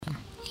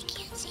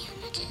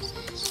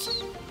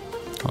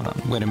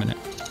Wait a minute.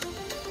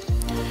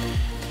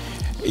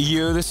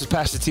 This is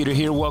Pastor Tito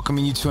here,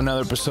 welcoming you to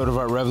another episode of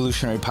our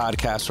Revolutionary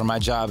Podcast, where my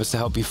job is to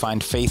help you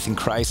find faith in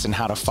Christ and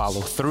how to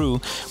follow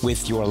through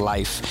with your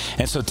life.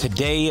 And so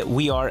today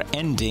we are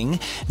ending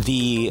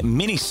the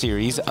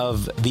mini-series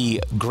of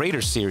the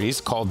greater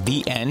series called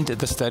The End,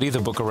 the study of the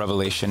book of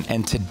Revelation.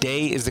 And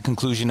today is the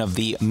conclusion of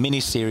the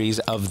mini-series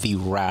of the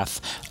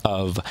wrath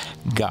of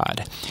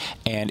God.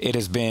 And it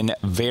has been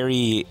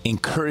very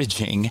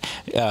encouraging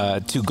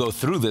to go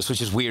through this,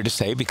 which is weird to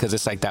say because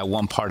it's like that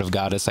one part of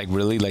God. It's like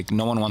really like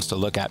no one wants to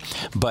look at,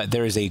 but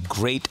there is a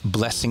great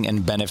blessing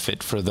and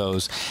benefit for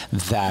those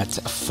that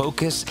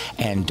focus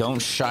and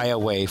don't shy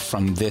away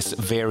from this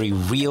very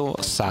real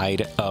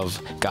side of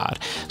God.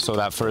 So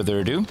without further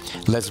ado,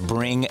 let's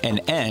bring an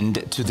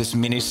end to this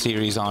mini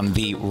series on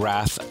the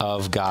wrath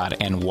of God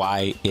and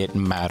why it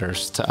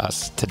matters to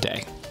us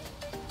today.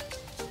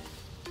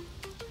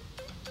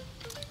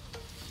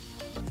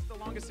 It's the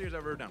longest series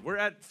I've ever done. We're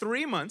at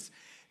 3 months.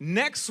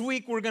 Next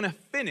week, we're going to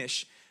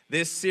finish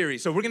this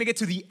series. So we're going to get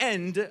to the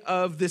end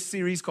of this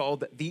series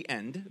called The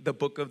End,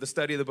 the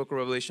study of the book of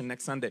Revelation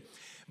next Sunday.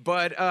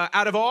 But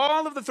out of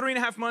all of the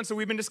 3.5 months that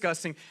we've been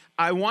discussing,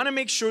 I want to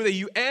make sure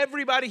that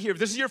everybody here, if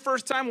this is your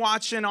first time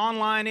watching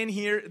online in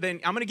here, then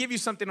I'm going to give you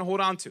something to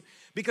hold on to.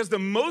 Because the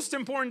most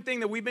important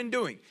thing that we've been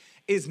doing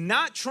is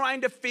not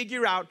trying to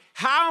figure out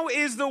how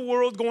is the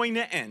world going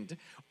to end,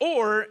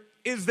 or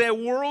is the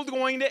world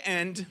going to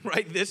end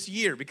right this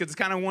year? Because it's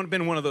kind of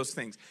been one of those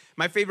things.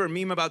 My favorite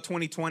meme about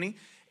 2020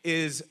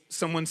 is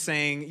someone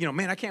saying,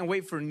 man, I can't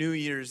wait for New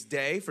Year's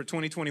Day for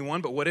 2021,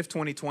 but what if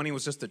 2020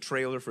 was just a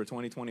trailer for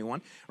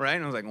 2021, right?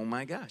 And I was like, oh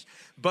my gosh.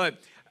 But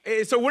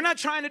so we're not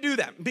trying to do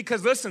that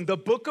because listen, the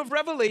book of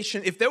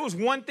Revelation, if there was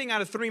one thing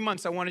out of 3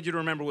 months I wanted you to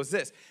remember was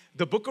this.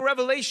 The book of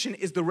Revelation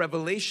is the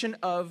revelation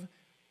of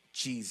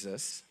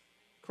Jesus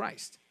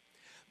Christ.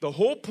 The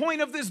whole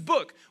point of this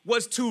book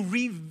was to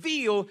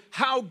reveal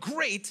how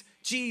great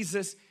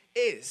Jesus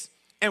is.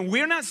 And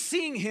we're not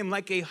seeing him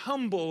like a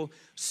humble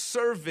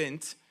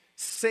servant,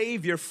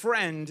 savior,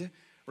 friend,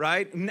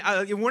 right?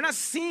 We're not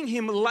seeing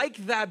him like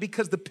that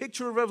because the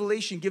picture of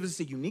Revelation gives us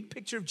a unique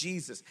picture of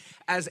Jesus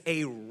as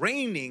a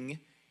reigning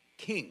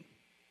king.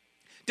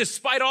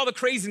 Despite all the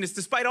craziness,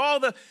 despite all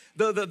the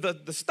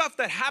stuff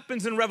that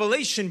happens in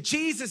Revelation,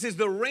 Jesus is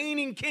the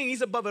reigning king.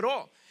 He's above it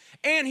all.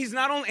 And he's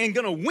not only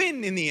going to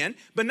win in the end,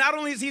 but not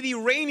only is he the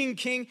reigning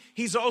king,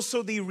 he's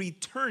also the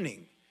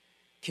returning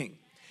king.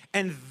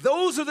 And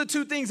those are the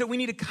two things that we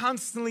need to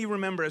constantly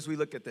remember as we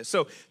look at this.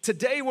 So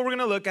today what we're going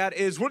to look at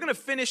is we're going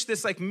to finish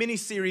this like mini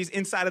series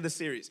inside of the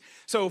series.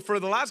 So for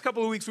the last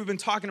couple of weeks, we've been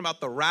talking about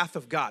the wrath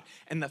of God.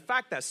 And the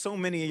fact that so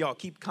many of y'all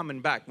keep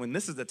coming back when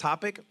this is the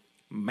topic,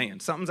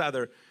 man, something's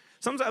either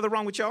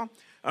wrong with y'all,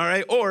 all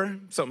right, or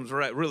something's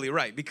really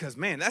right. Because,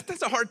 man,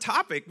 that's a hard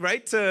topic,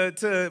 right,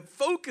 to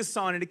focus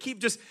on and to keep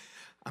just,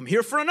 I'm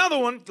here for another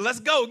one.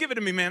 Let's go. Give it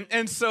to me, man.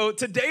 And so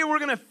today we're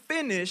going to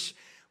finish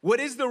what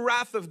is the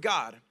wrath of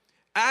God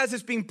as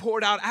it's being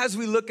poured out, as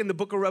we look in the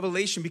book of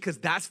Revelation, because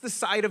that's the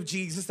side of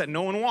Jesus that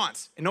no one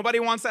wants. And nobody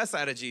wants that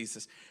side of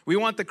Jesus. We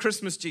want the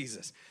Christmas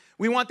Jesus.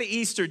 We want the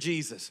Easter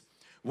Jesus.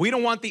 We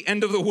don't want the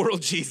end of the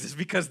world Jesus,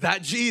 because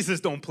that Jesus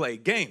don't play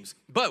games.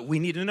 But we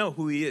need to know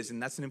who he is, and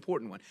that's an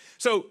important one.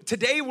 So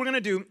today we're going to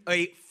do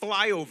a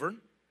flyover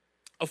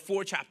of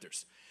 4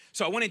 chapters.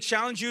 So I want to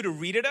challenge you to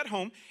read it at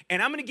home,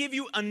 and I'm going to give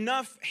you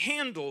enough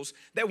handles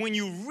that when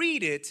you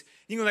read it,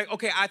 you're like,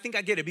 okay, I think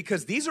I get it,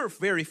 because these are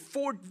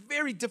 4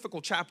 very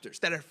difficult chapters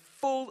that are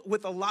full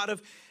with a lot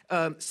of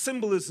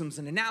symbolisms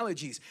and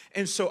analogies.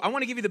 And so I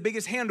want to give you the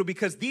biggest handle,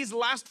 because these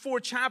last 4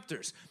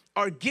 chapters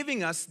are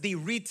giving us the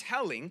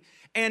retelling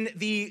and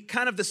the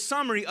kind of the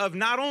summary of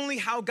not only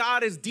how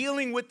God is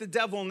dealing with the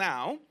devil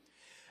now,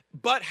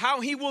 but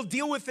how he will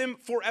deal with him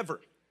forever.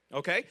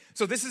 Okay,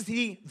 so this is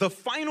the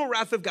final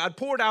wrath of God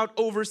poured out,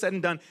 over, said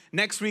and done.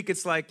 Next week,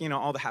 it's like,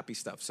 all the happy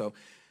stuff. So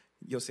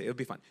you'll see, it'll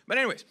be fun. But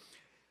anyways,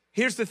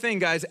 here's the thing,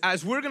 guys.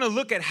 As we're going to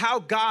look at how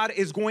God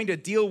is going to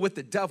deal with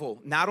the devil,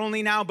 not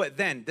only now, but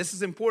then, this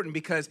is important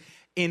because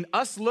in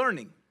us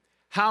learning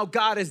how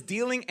God is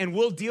dealing and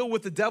will deal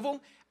with the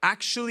devil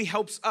actually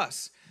helps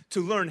us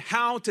to learn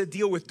how to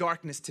deal with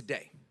darkness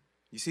today.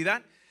 You see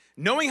that?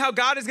 Knowing how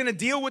God is going to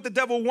deal with the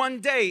devil one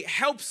day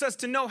helps us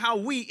to know how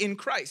we in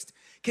Christ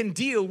can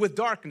deal with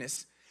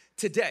darkness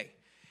today.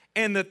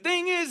 And the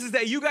thing is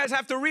that you guys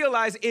have to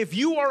realize if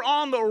you are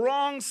on the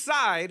wrong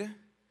side,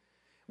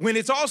 when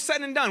it's all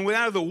said and done, when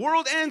either the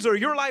world ends or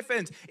your life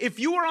ends, if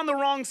you are on the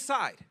wrong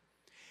side,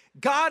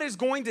 God is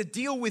going to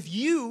deal with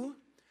you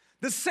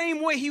the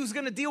same way he was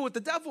going to deal with the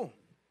devil.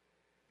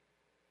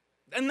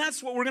 And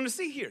that's what we're going to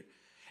see here.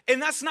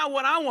 And that's not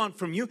what I want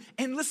from you.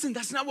 And listen,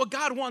 that's not what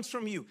God wants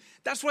from you.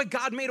 That's why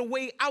God made a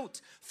way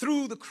out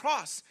through the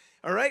cross.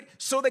 All right?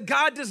 So that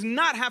God does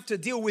not have to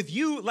deal with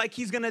you like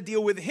he's going to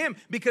deal with him.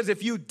 Because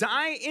if you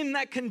die in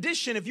that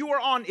condition, if you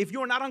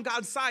are not on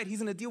God's side, he's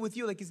going to deal with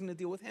you like he's going to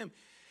deal with him.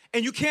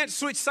 And you can't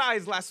switch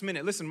sides last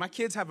minute. Listen, my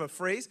kids have a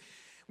phrase.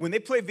 When they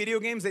play video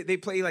games, they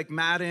play like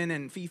Madden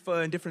and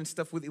FIFA and different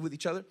stuff with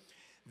each other.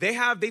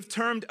 they've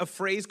termed a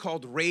phrase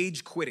called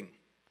rage quitting.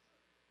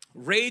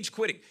 Rage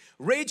quitting.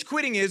 Rage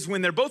quitting is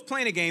when they're both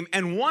playing a game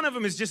and one of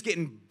them is just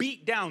getting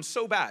beat down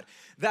so bad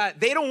that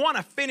they don't want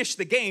to finish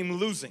the game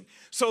losing.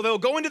 So they'll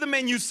go into the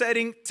menu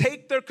setting,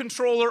 take their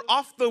controller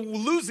off the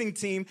losing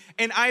team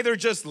and either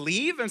just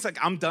leave and it's like,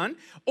 I'm done,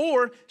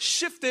 or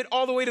shift it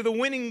all the way to the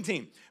winning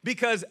team.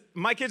 Because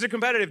my kids are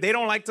competitive. They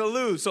don't like to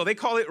lose. So they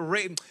call it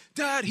rage.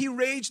 Dad, he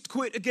raged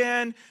quit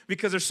again,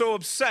 because they're so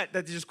upset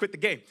that they just quit the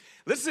game.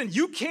 Listen,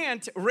 you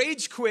can't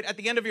rage quit at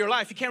the end of your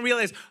life. You can't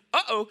realize,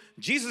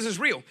 Jesus is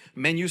real.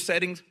 Menu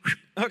settings,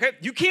 okay?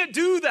 You can't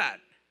do that.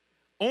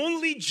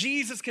 Only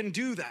Jesus can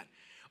do that.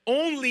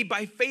 Only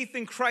by faith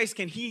in Christ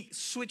can he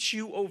switch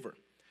you over.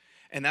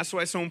 And that's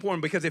why it's so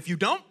important, because if you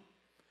don't,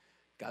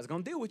 God's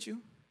gonna deal with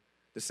you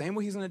the same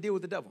way he's gonna deal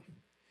with the devil.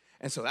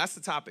 And so that's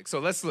the topic. So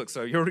let's look.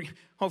 So you're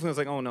hopefully it's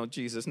like, oh no,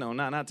 Jesus, no,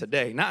 not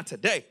today, not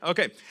today.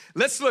 Okay,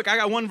 let's look. I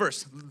got one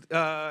verse,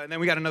 and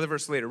then we got another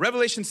verse later.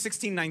 Revelation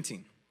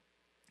 16:19.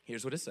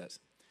 Here's what it says.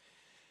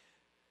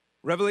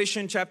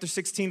 Revelation chapter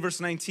 16, verse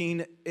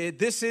 19.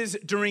 This is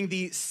during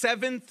the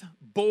 7th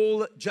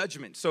bowl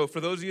judgment. So for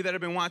those of you that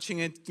have been watching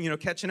it,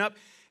 catching up,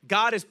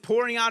 God is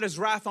pouring out his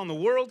wrath on the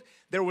world.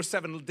 There were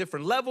 7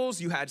 different levels.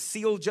 You had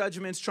seal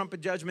judgments,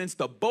 trumpet judgments.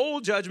 The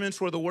bowl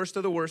judgments were the worst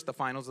of the worst, the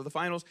finals of the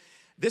finals.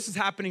 This is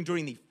happening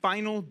during the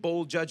final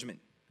bowl judgment,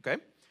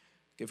 okay?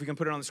 If we can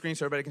put it on the screen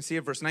so everybody can see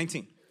it, verse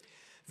 19.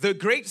 The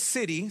great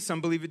city, some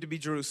believe it to be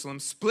Jerusalem,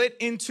 split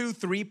into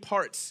 3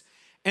 parts,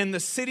 and the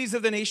cities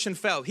of the nation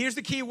fell. Here's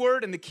the key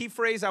word and the key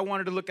phrase I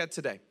wanted to look at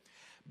today.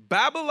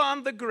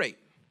 Babylon the Great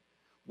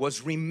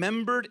was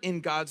remembered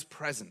in God's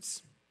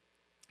presence.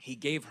 He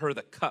gave her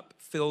the cup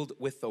filled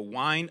with the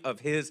wine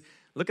of his,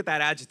 look at that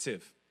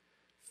adjective,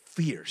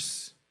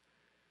 fierce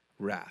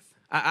wrath.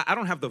 I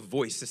don't have the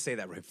voice to say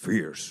that right.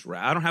 Fierce,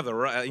 right? I don't have the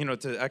right,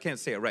 I can't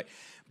say it right.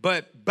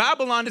 But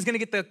Babylon is going to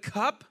get the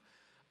cup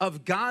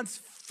of God's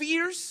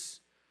fierce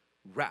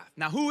wrath.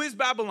 Now, who is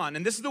Babylon?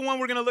 And this is the one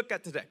we're going to look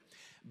at today.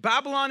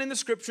 Babylon in the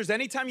scriptures,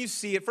 anytime you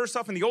see it, first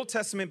off, in the Old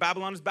Testament,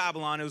 Babylon is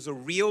Babylon. It was a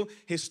real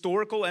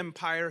historical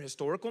empire,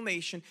 historical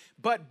nation.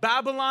 But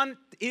Babylon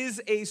is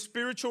a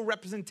spiritual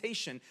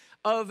representation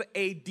of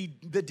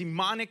the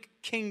demonic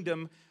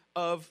kingdom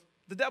of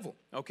the devil,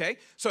 okay?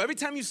 So every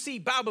time you see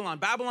Babylon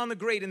the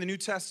Great in the New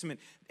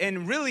Testament,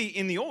 and really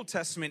in the Old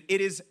Testament,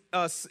 it is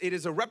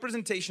a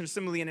representation,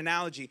 simile, an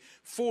analogy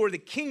for the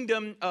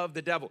kingdom of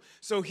the devil.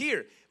 So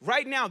here,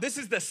 right now, this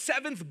is the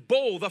 7th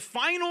bowl, the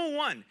final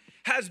one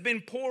has been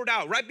poured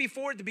out. Right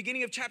before, at the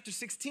beginning of chapter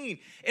 16,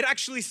 it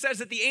actually says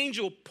that the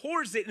angel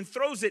pours it and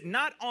throws it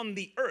not on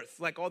the earth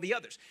like all the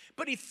others,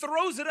 but he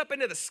throws it up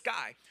into the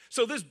sky.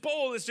 So this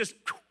bowl is just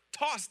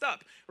tossed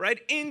up, right,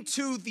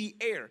 into the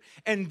air.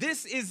 And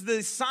this is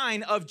the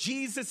sign of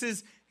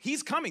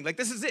he's coming. Like,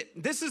 this is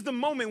it. This is the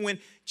moment when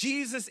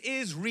Jesus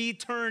is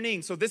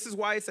returning. So this is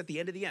why it's at the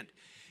end of the end.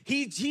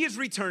 He is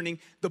returning.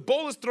 The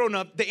bowl is thrown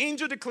up. The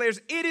angel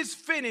declares, it is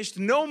finished.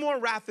 No more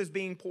wrath is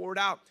being poured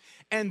out.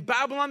 And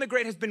Babylon the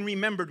Great has been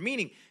remembered,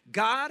 meaning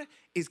God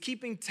is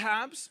keeping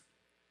tabs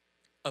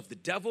of the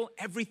devil,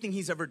 everything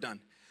he's ever done.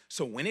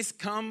 So when it's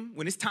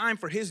time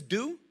for his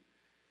due,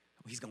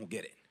 he's going to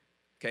get it.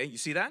 Okay, you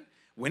see that?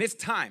 When it's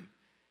time,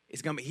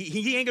 it's gonna be,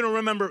 he ain't gonna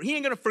remember, he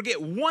ain't gonna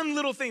forget one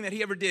little thing that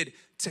he ever did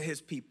to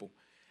his people.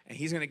 And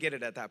he's gonna get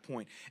it at that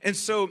point. And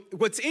so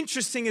what's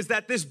interesting is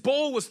that this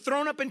bowl was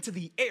thrown up into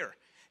the air,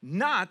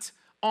 not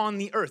on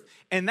the earth.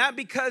 And that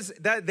because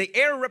that the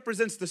air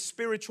represents the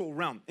spiritual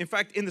realm. In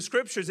fact, in the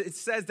scriptures, it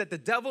says that the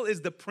devil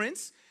is the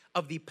prince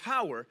of the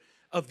power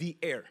of the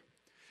air.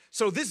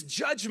 So this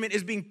judgment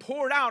is being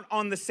poured out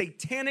on the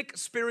satanic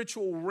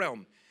spiritual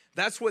realm.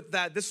 This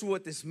is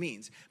what this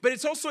means. But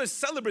it's also a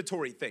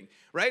celebratory thing,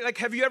 right? Like,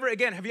 have you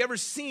ever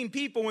seen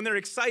people when they're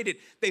excited,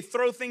 they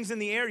throw things in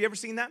the air? You ever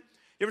seen that?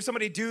 You ever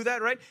somebody do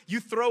that, right? You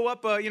throw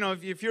up,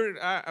 if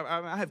you're,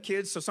 I have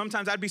kids, so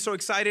sometimes I'd be so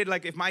excited,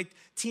 like if my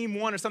team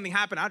won or something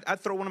happened, I'd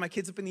throw one of my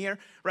kids up in the air,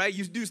 right?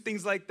 You do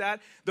things like that.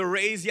 The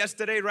Rays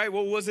yesterday, right?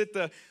 What was it?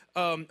 The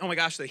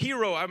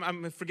hero,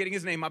 I'm forgetting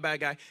his name, my bad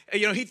guy.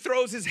 He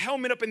throws his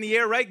helmet up in the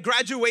air, right?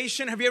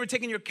 Graduation, have you ever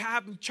taken your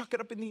cap and chuck it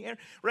up in the air,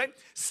 right?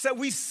 So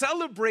we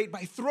celebrate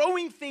by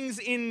throwing things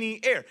in the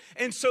air.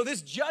 And so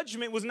this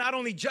judgment was not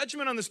only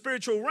judgment on the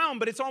spiritual realm,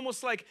 but it's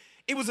almost like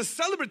it was a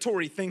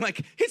celebratory thing.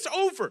 Like, it's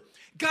over.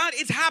 God,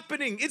 it's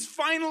happening. It's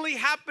finally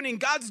happening.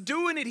 God's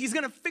doing it. He's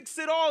going to fix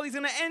it all. He's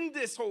going to end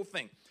this whole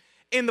thing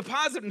in the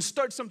positive and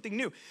start something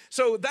new.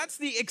 So that's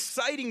the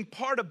exciting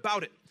part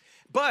about it.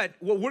 But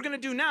what we're going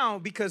to do now,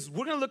 because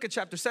we're going to look at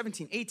chapter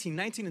 17, 18,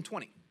 19, and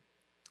 20.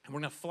 And we're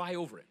going to fly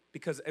over it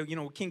because, we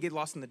can't get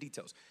lost in the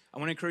details. I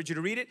want to encourage you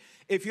to read it.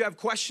 If you have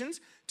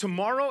questions,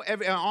 tomorrow,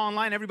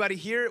 online, everybody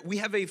here, we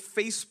have a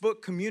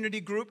Facebook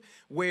community group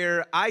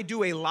where I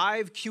do a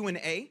live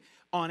Q&A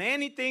on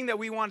anything that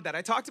we want, that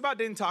I talked about,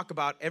 didn't talk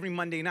about, every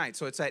Monday night.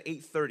 So it's at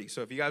 8:30.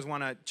 So if you guys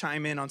want to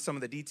chime in on some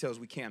of the details,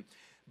 we can.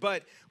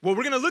 But what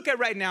we're going to look at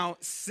right now,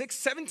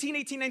 17,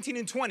 18, 19,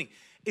 and 20,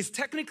 is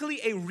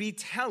technically a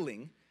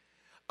retelling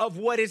of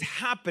what is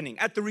happening,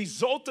 at the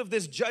result of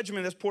this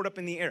judgment that's poured up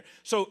in the air.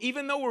 So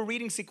even though we're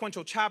reading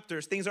sequential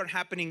chapters, things aren't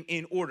happening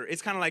in order.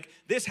 It's kind of like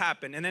this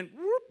happened and then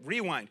whoop,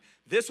 rewind.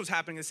 This was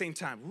happening at the same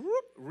time.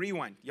 Whoop,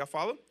 rewind. Y'all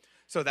follow?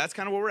 So that's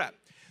kind of where we're at.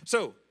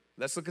 So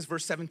let's look at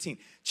verse 17.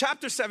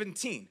 Chapter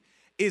 17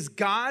 is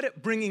God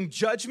bringing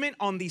judgment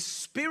on the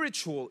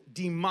spiritual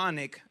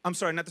demonic, not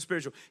the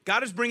spiritual.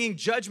 God is bringing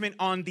judgment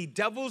on the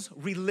devil's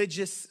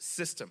religious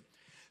system.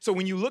 So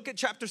when you look at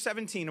chapter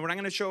 17, and we're not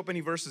going to show up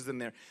any verses in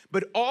there,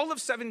 but all of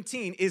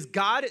 17 is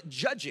God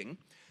judging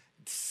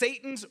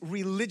Satan's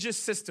religious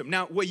system.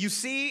 Now, what you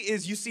see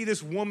is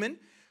this woman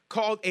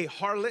called a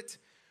harlot,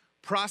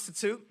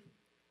 prostitute,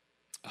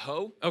 a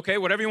hoe, okay,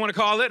 whatever you want to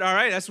call it, all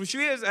right, that's what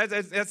she is,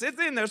 that's it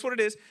in there, that's what it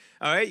is,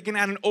 all right, you can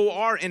add an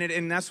O-R in it,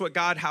 and that's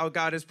how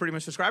God is pretty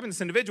much describing this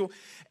individual,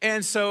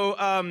 and so,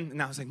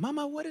 now I was like,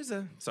 Mama, what is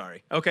a,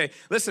 sorry, okay,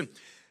 listen,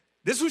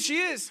 this is who she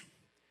is,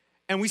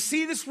 and we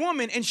see this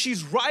woman, and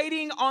she's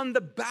riding on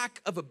the back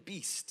of a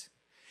beast.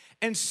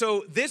 And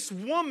so this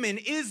woman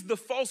is the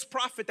false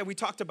prophet that we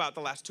talked about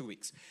the last 2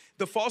 weeks.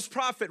 The false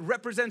prophet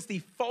represents the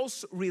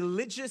false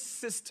religious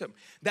system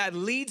that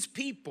leads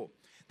people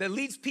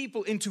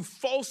into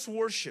false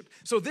worship.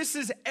 So this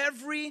is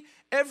every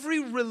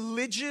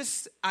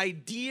religious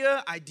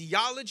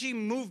ideology,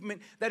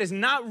 movement that is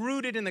not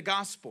rooted in the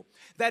gospel,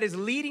 that is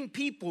leading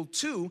people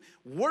to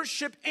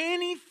worship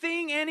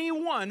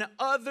anyone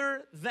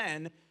other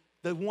than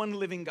the one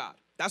living God.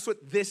 That's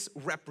what this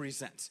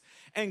represents.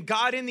 And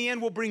God in the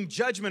end will bring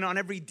judgment on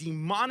every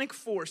demonic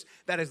force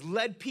that has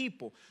led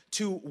people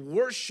to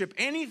worship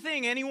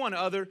anyone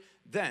other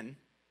than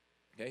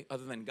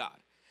God.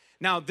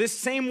 Now, this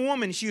same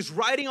woman, she's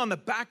riding on the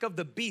back of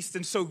the beast.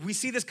 And so we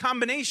see this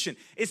combination.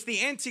 It's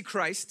the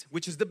Antichrist,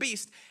 which is the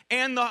beast,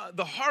 and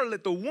the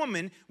harlot, the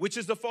woman, which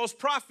is the false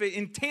prophet,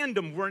 in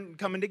tandem, weren't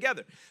coming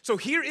together. So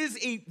here is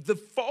the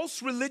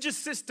false religious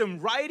system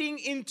riding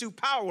into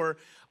power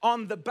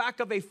on the back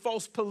of a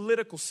false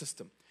political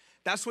system.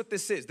 That's what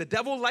this is. The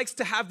devil likes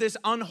to have this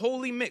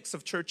unholy mix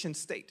of church and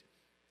state.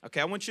 Okay,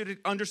 I want you to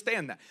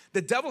understand that.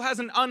 The devil has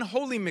an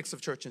unholy mix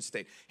of church and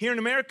state. Here in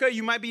America,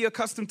 you might be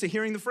accustomed to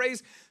hearing the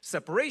phrase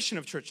separation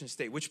of church and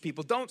state, which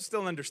people don't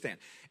still understand.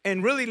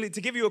 And really,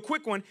 to give you a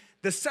quick one,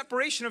 the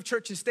separation of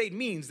church and state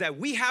means that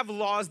we have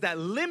laws that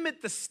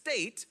limit the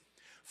state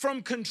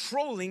from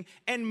controlling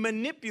and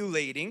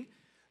manipulating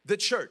the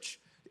church.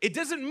 It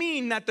doesn't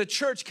mean that the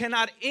church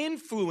cannot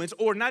influence,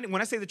 or not,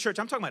 when I say the church,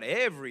 I'm talking about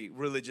every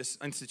religious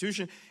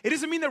institution. It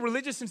doesn't mean that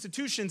religious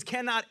institutions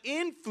cannot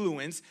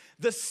influence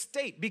the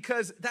state,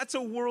 because that's a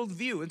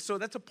worldview, and so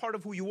that's a part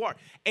of who you are.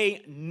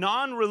 A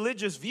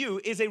non-religious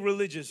view is a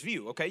religious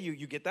view, okay?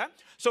 You get that?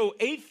 So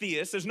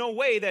atheists, there's no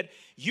way that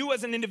you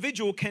as an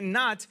individual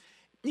cannot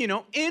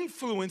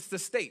influence the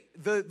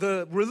state.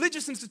 The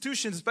religious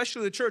institutions,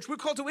 especially the church, we're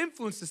called to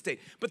influence the state.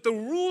 But the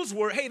rules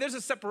were, hey, there's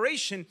a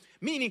separation,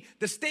 meaning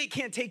the state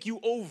can't take you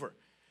over.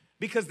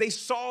 Because they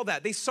saw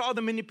that. They saw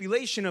the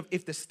manipulation of,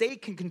 if the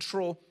state can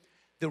control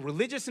the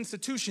religious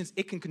institutions,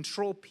 it can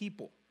control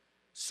people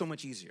so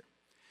much easier.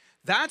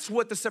 That's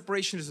what the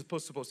separation is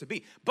supposed to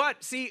be.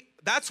 But see,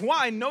 that's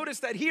why, notice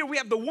that here we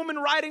have the woman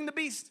riding the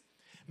beast.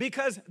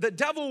 Because the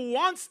devil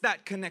wants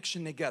that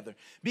connection together.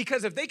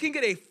 Because if they can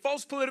get a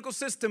false political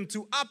system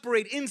to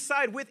operate in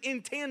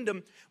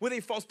tandem with a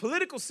false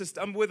political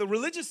system, with a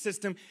religious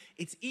system,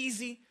 it's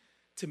easy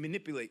to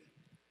manipulate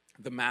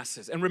the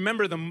masses. And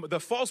remember, the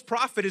false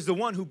prophet is the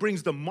one who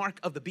brings the mark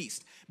of the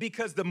beast.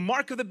 Because the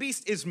mark of the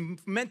beast is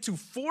meant to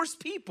force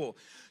people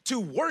to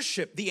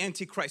worship the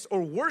Antichrist,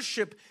 or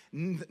worship,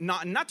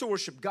 not to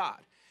worship God.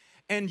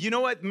 And you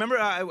know what? Remember,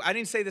 I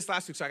didn't say this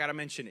last week, so I got to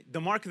mention it.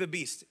 The mark of the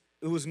beast.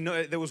 There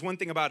was one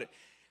thing about it.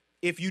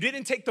 If you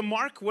didn't take the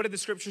mark, what did the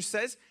scripture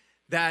says?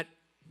 That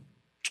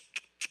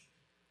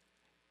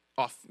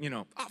off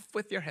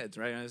with your heads,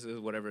 right? This is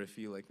whatever, if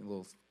you like a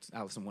little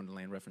Alice in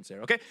Wonderland reference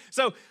there, okay?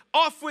 So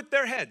off with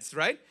their heads,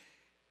 right?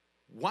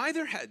 Why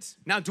their heads?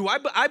 Now, do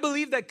I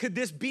believe that could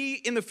this be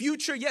in the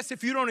future? Yes,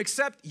 if you don't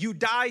accept, you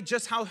die.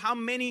 Just how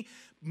many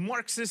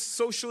Marxist,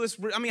 socialists,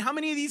 how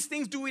many of these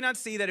things do we not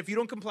see that if you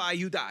don't comply,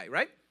 you die,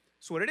 right?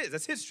 That's what it is.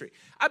 That's history.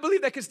 I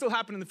believe that could still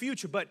happen in the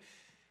future, but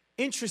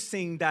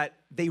interesting that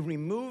they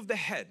remove the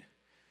head,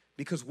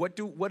 because what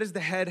does the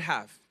head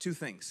have? Two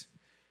things: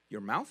 your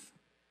mouth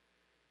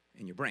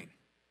and your brain.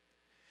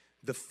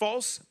 The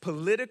false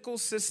political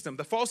system,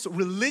 the false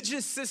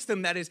religious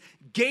system that is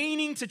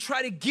gaining to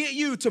try to get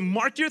you to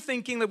mark your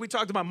thinking, like we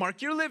talked about,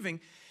 mark your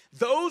living.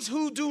 Those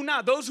who do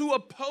not, those who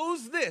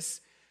oppose this,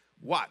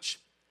 watch.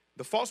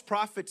 The false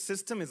prophet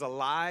system is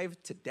alive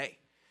today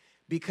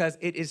because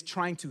it is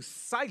trying to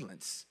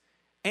silence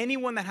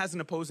anyone that has an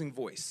opposing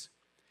voice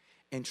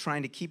and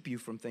trying to keep you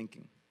from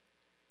thinking.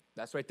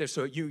 That's right there.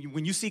 So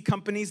when you see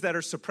companies that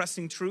are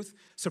suppressing truth,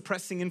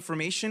 suppressing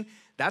information,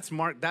 that's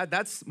mark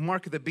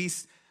of the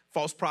beast,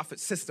 false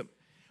prophet system,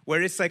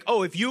 where it's like,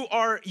 oh, if you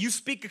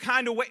speak a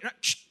kind of way,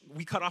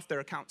 we cut off their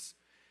accounts.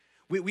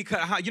 We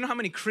cut. You know how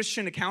many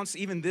Christian accounts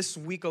even this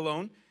week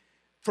alone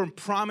from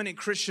prominent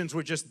Christians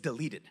were just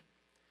deleted?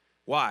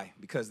 Why?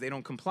 Because they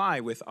don't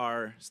comply with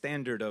our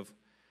standard of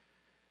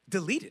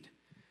deleted.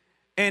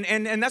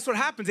 And that's what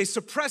happens. They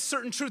suppress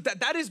certain truth.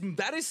 That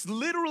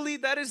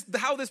is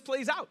how this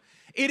plays out.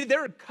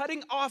 They're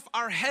cutting off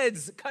our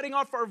heads, cutting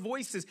off our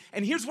voices.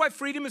 And here's why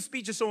freedom of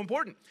speech is so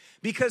important.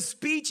 Because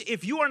speech,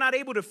 if you are not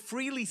able to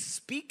freely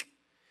speak,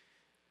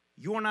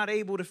 you are not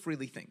able to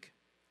freely think.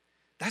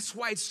 That's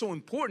why it's so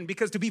important,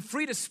 because to be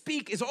free to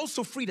speak is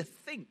also free to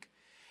think.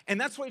 And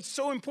that's why it's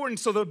so important.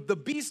 So the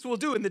beast will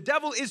do, and the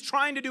devil is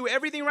trying to do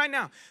everything right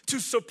now to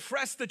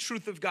suppress the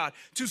truth of God,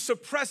 to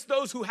suppress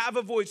those who have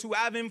a voice, who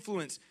have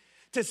influence,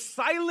 to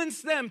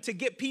silence them, to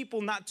get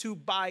people not to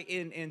buy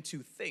in and to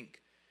think.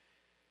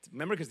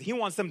 Remember, because he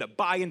wants them to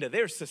buy into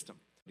their system.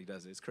 He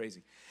does it, it's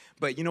crazy.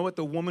 But you know what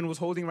the woman was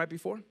holding right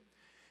before?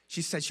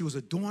 She said she was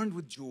adorned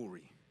with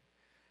jewelry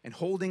and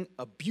holding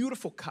a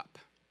beautiful cup.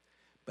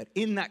 But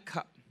in that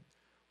cup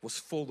was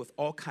full with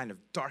all kind of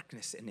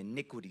darkness and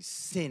iniquity,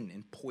 sin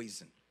and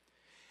poison.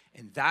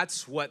 And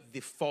that's what the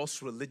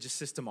false religious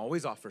system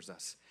always offers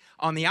us.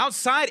 On the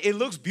outside, it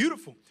looks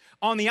beautiful.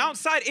 On the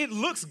outside, it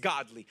looks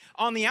godly.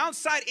 On the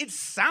outside, it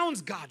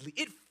sounds godly.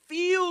 It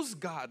feels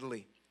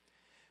godly.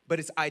 But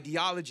it's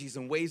ideologies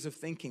and ways of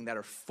thinking that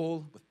are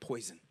full with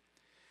poison.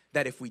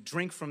 That if we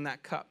drink from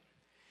that cup,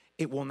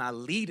 it will not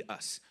lead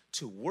us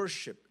to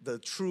worship the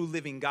true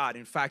living God.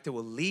 In fact, it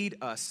will lead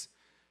us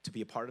to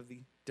be a part of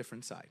the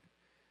different side.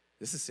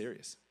 This is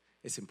serious.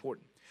 It's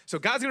important. So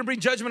God's going to bring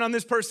judgment on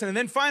this person. And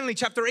then finally,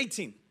 chapter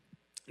 18.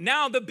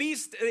 Now the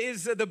beast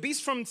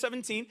from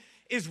 17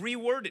 is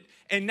reworded.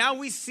 And now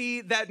we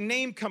see that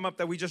name come up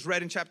that we just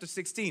read in chapter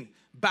 16,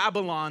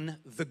 Babylon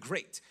the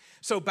Great.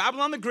 So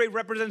Babylon the Great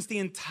represents the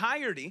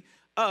entirety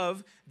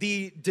of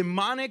the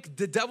demonic,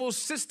 the devil's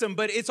system,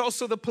 but it's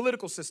also the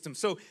political system.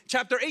 So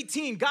chapter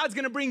 18, God's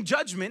going to bring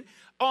judgment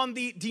on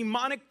the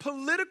demonic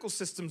political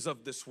systems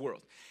of this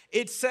world.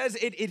 It says,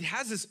 it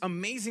has this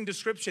amazing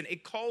description.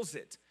 It calls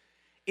it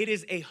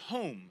is a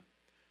home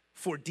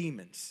for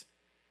demons.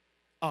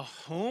 A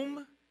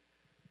home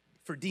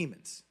for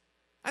demons.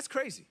 That's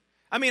crazy.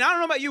 I mean, I don't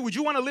know about you. Would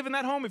you want to live in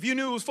that home if you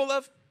knew it was full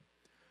of?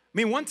 I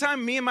mean, one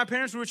time, me and my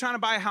parents, we were trying to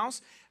buy a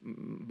house.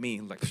 I'm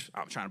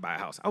trying to buy a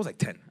house. I was like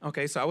 10,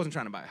 okay? So I wasn't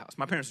trying to buy a house.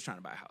 My parents were trying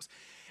to buy a house.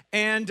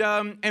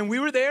 And we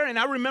were there, and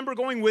I remember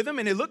going with them,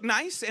 and it looked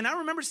nice, and I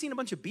remember seeing a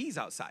bunch of bees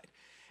outside.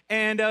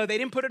 And they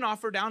didn't put an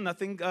offer down.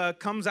 Nothing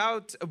comes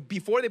out.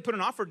 Before they put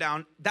an offer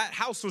down, that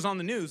house was on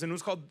the news, and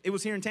it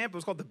was here in Tampa. It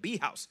was called the Bee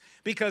House,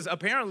 because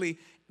apparently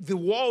the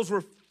walls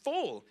were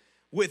full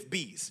with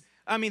bees.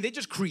 I mean, they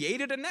just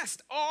created a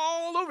nest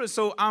all over.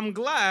 So I'm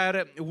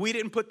glad we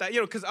didn't put that,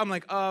 because I'm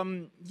like,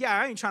 yeah,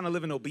 I ain't trying to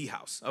live in no bee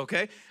house,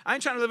 okay? I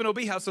ain't trying to live in no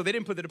bee house, so they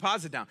didn't put the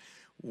deposit down.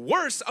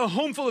 Worse, a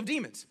home full of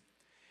demons.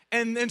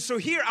 And so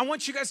here, I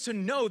want you guys to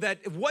know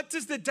that what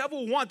does the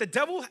devil want? The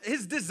devil,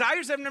 his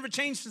desires have never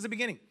changed since the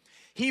beginning.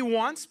 He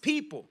wants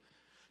people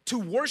to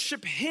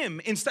worship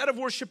him instead of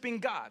worshiping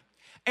God.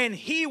 And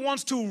he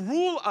wants to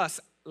rule us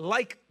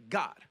like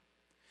God.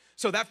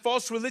 So that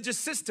false religious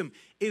system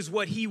is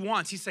what he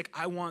wants. He's like,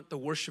 I want the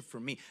worship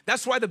from me.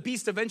 That's why the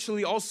beast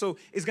eventually also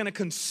is going to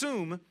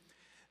consume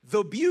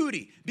the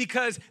beauty,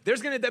 because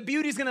the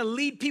beauty is going to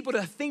lead people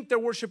to think they're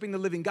worshiping the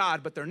living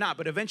God, but they're not.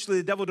 But eventually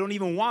the devil don't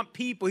even want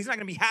people. He's not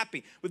going to be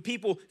happy with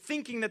people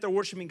thinking that they're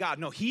worshiping God.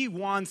 No, he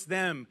wants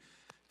them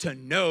to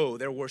know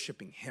they're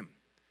worshiping him.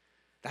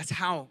 That's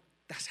how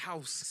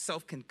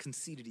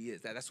self-conceited he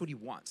is. That's what he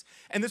wants.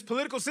 And this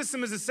political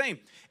system is the same.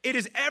 It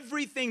is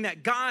everything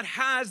that God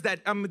has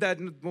that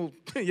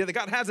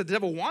God has that the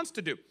devil wants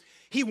to do.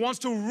 He wants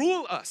to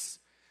rule us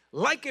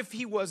like if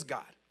he was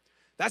God.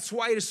 That's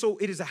why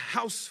it is a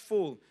house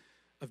full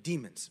of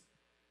demons.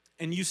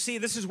 And you see,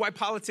 this is why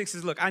politics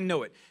is, look, I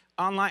know it.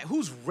 Online,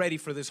 who's ready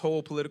for this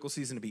whole political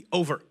season to be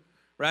over,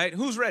 right?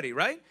 Who's ready,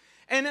 right?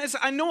 And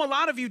I know a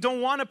lot of you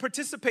don't want to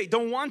participate,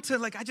 don't want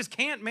to, I just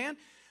can't, man.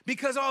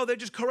 Because, they're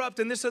just corrupt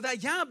and this or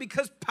that. Yeah,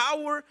 because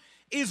power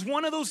is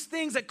one of those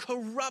things that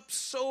corrupts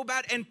so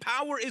bad. And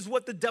power is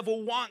what the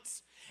devil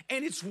wants.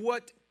 And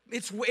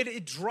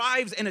it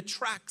drives and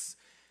attracts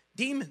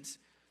demons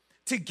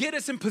to get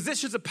us in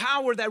positions of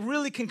power that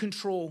really can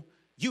control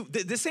you.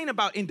 This ain't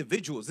about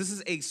individuals. This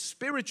is a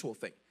spiritual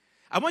thing.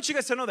 I want you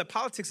guys to know that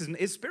politics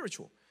is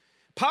spiritual.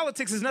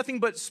 Politics is nothing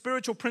but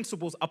spiritual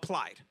principles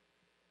applied.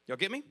 Y'all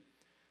get me?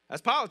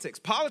 That's politics.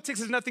 Politics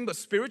is nothing but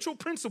spiritual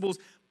principles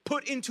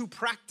put into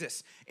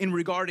practice in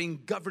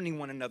regarding governing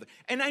one another.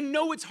 And I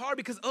know it's hard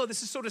because,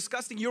 this is so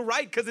disgusting. You're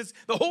right, because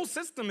the whole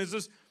system is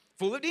just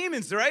full of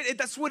demons, right?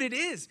 That's what it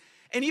is.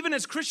 And even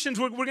as Christians,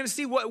 we're going to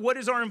see what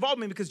is our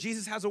involvement, because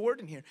Jesus has a word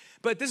in here.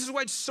 But this is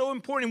why it's so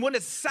important. When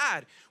it's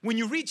sad, when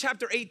you read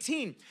chapter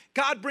 18,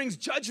 God brings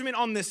judgment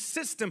on this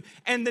system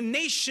and the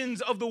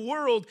nations of the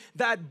world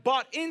that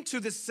bought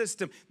into this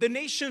system, the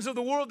nations of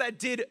the world that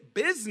did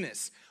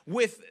business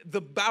with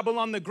the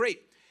Babylon the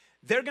Great.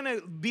 They're going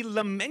to be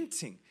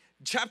lamenting.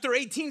 Chapter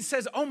 18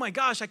 says, oh my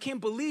gosh, I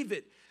can't believe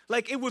it.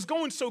 It was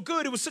going so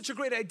good. It was such a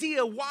great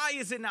idea. Why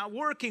is it not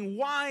working?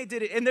 Why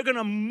did it? And they're going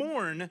to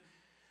mourn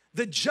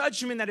the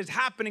judgment that is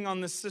happening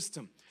on this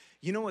system.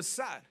 You know what's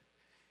sad?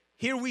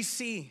 here we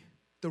see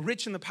the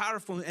rich and the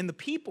powerful and the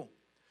people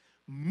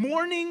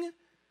mourning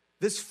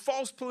this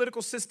false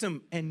political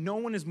system, and no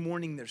one is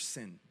mourning their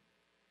sin.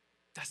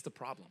 That's the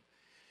problem.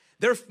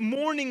 They're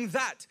mourning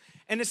that.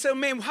 And they say,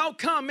 man, how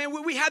come? Man,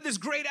 we had this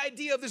great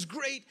idea of this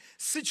great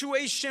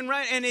situation,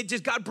 right?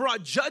 And God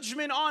brought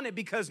judgment on it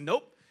because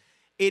nope.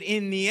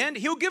 In the end,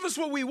 he'll give us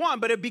what we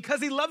want, but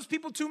because he loves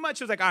people too much,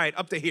 he's like, all right,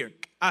 up to here.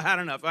 I had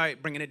enough. All right,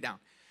 bringing it down.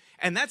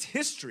 And that's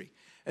history.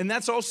 And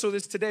that's also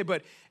this today.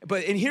 But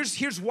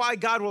here's why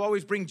God will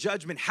always bring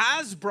judgment,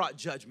 has brought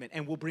judgment,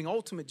 and will bring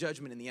ultimate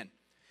judgment in the end.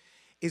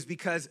 Is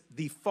because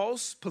the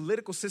false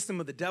political system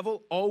of the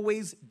devil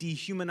always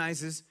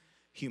dehumanizes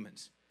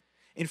humans.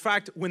 In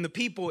fact, when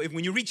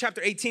you read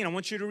chapter 18, I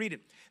want you to read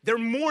it. They're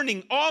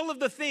mourning all of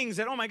the things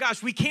that, oh my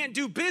gosh, we can't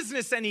do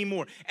business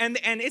anymore. And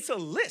it's a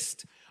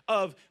list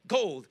of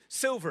gold,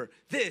 silver,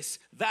 this,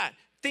 that,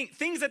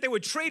 things that they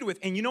would trade with.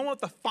 And you know what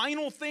the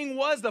final thing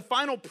was? The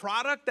final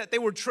product that they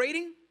were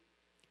trading?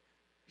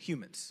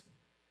 Humans,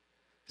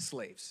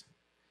 slaves.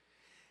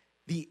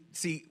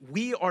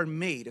 We are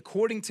made,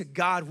 according to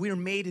God, we are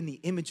made in the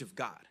image of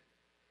God.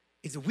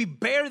 We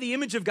bear the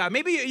image of God.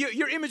 Maybe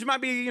your image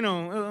might be,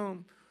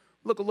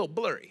 look a little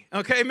blurry,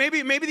 okay?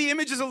 Maybe the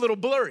image is a little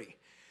blurry.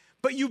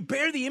 But you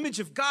bear the image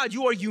of God.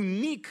 You are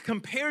unique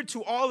compared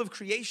to all of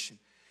creation.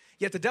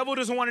 Yet the devil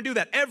doesn't want to do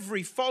that.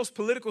 Every false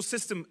political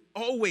system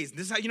always,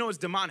 this is how you know it's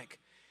demonic.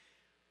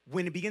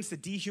 When it begins to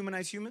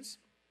dehumanize humans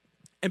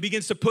and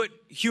begins to put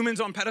humans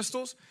on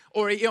pedestals,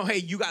 or, hey,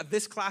 you got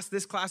this class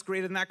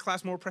greater than that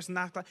class, more oppressed than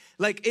that class.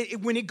 Like,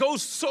 when it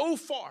goes so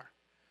far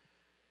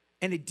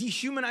and it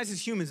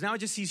dehumanizes humans, now it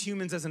just sees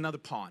humans as another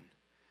pawn.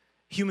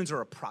 Humans are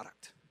a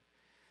product.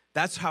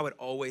 That's how it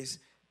always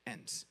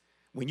ends.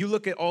 When you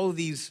look at all of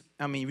these,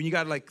 when you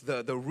got like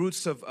the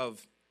roots of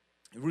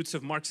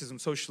Marxism,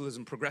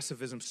 socialism,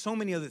 progressivism, so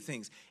many other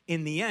things.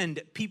 In the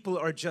end, people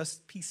are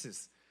just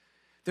pieces.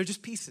 They're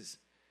just pieces.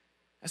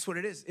 That's what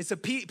it is. It's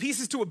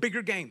pieces to a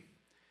bigger game.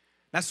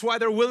 That's why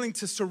they're willing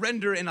to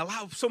surrender and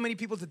allow so many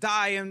people to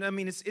die. And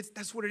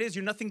that's what it is.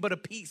 You're nothing but a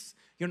piece.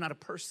 You're not a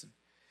person.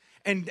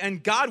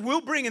 And God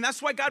will bring, and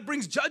that's why God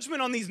brings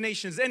judgment on these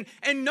nations.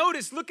 And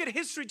notice, look at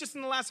history just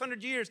in the last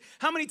 100 years.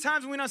 How many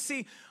times we not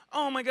see,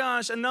 oh my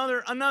gosh,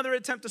 another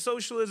attempt at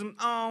socialism.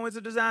 Oh, it's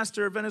a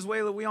disaster.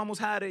 Venezuela, we almost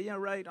had it. Yeah,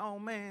 right. Oh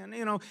man,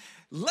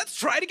 let's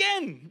try it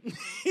again.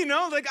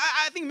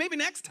 I think maybe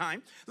next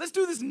time. Let's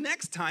do this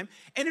next time.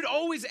 And it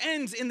always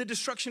ends in the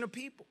destruction of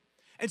people.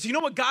 And so you know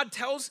what God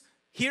tells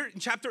here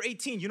in chapter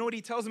 18? You know what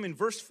he tells them in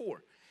verse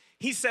 4?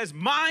 He says,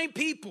 my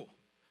people,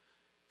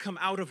 come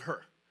out of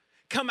her.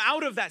 Come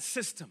out of that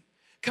system.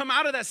 Come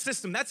out of that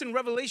system. That's in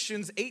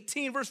Revelations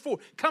 18, verse 4.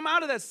 Come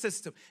out of that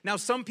system. Now,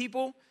 some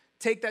people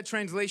take that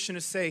translation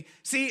to say,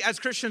 see, as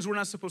Christians, we're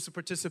not supposed to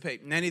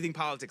participate in anything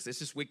politics. It's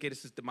just wicked.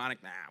 It's just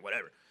demonic. Nah,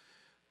 whatever.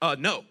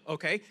 No,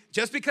 okay?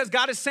 Just because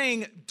God is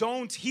saying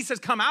he says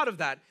come out of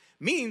that,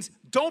 means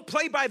don't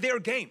play by their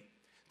game.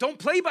 Don't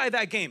play by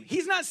that game.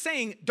 He's not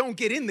saying don't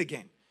get in the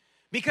game.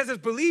 Because as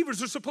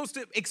believers, we're supposed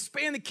to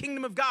expand the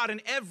kingdom of God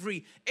in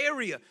every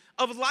area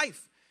of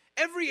life.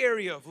 Every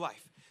area of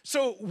life.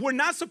 So we're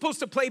not supposed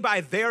to play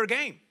by their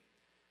game.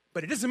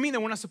 But it doesn't mean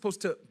that we're not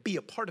supposed to be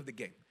a part of the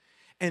game.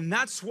 And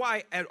that's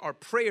why at our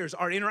prayers,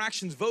 our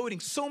interactions, voting,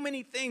 so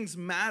many things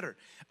matter.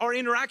 Our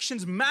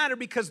interactions matter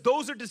because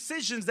those are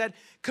decisions that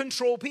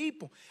control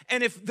people.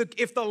 And if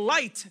the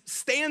light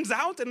stands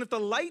out and if the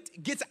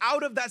light gets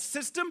out of that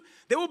system,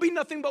 there will be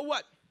nothing but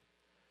what?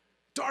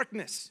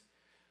 Darkness.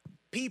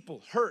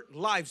 People hurt,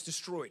 lives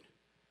destroyed.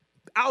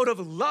 Out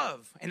of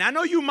love. And I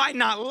know you might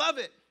not love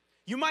it.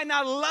 You might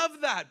not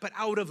love that, but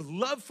out of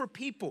love for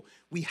people,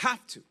 we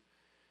have to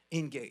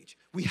engage.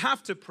 We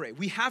have to pray.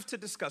 We have to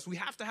discuss. We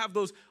have to have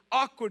those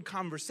awkward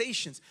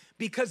conversations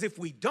because if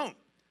we don't,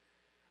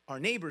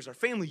 our neighbors, our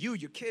family, your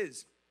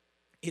kids,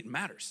 it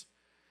matters.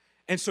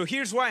 And so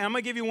here's why. I'm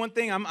going to give you one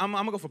thing. I'm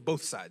going to go for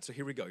both sides. So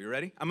here we go. You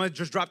ready? I'm going to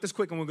just drop this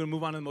quick and we're going to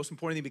move on to the most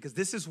important thing because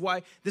this is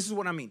what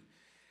I mean.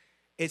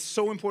 It's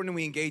so important that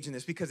we engage in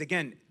this because,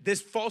 again,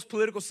 this false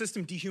political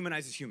system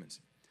dehumanizes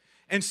humans.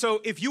 And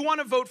so if you want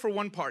to vote for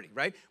one party,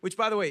 right, which,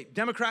 by the way,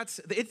 Democrats,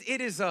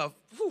 it is a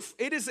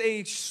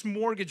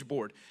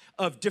smorgasbord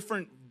of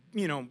different,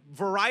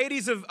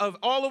 varieties of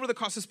all over the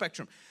cost of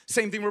spectrum.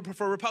 Same thing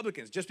for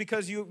Republicans. Just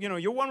because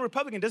you're one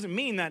Republican doesn't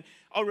mean that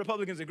all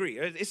Republicans agree.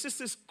 It's just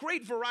this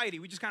great variety.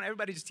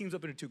 Everybody just teams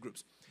up into two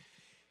groups.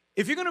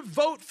 If you're going to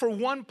vote for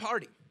one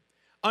party,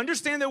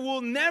 understand there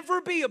will never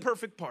be a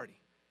perfect party.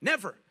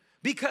 Never.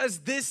 Because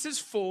this is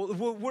full,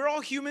 we're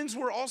all humans,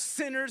 we're all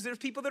sinners, there's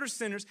people that are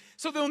sinners,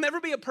 so there'll never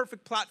be a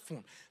perfect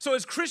platform. So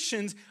as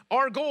Christians,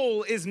 our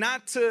goal is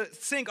not to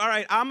think, all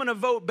right, I'm gonna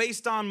vote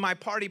based on my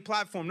party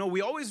platform. No,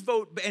 we always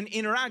vote and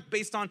interact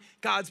based on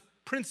God's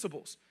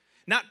principles,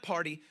 not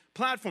party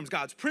platforms,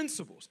 God's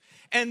principles.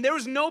 And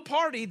there's no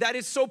party that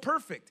is so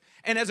perfect.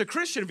 And as a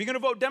Christian, if you're gonna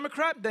vote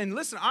Democrat, then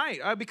listen,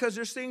 because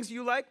there's things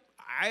you like,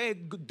 I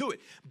do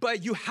it.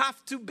 But you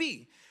have to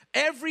be.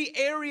 Every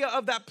area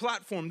of that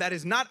platform that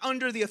is not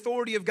under the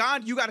authority of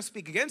God, you got to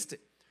speak against it.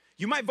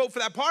 You might vote for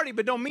that party,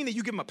 but don't mean that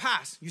you give them a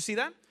pass. You see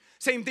that?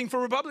 Same thing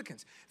for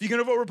Republicans. If you're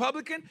going to vote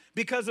Republican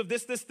because of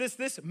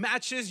this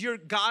matches your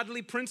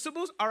godly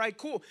principles, all right,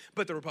 cool.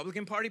 But the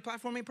Republican Party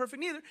platform ain't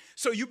perfect neither.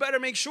 So you better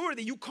make sure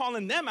that you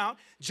calling them out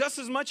just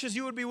as much as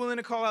you would be willing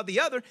to call out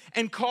the other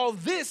and call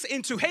this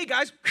into, hey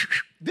guys,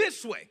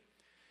 this way.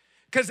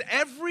 Because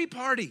every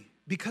party,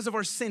 because of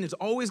our sin, is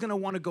always going to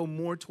want to go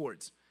more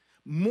towards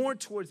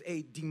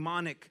a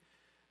demonic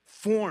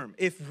form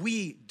if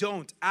we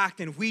don't act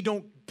and we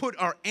don't put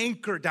our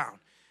anchor down.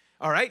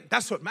 All right?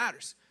 That's what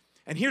matters.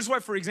 And here's why,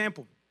 for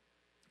example,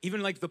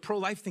 even like the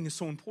pro-life thing is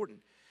so important.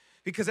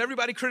 Because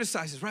everybody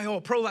criticizes, right?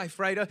 Oh, pro-life,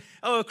 right?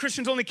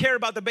 Christians only care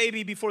about the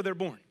baby before they're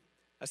born.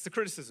 That's the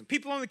criticism.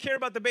 People only care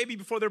about the baby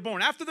before they're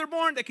born. After they're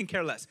born, they can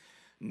care less.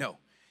 No.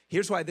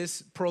 Here's why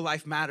this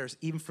pro-life matters,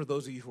 even for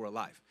those of you who are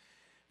alive.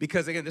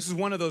 Because, again, this is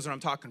one of those that I'm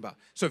talking about.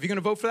 So if you're going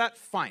to vote for that,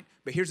 fine.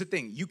 But here's the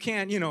thing. You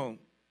can't, I'll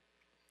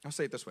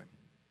say it this way.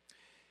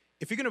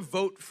 If you're going to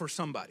vote for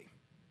somebody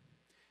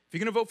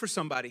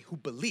who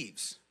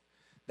believes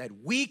that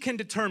we can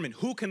determine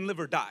who can live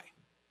or die,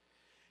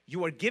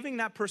 you are giving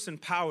that person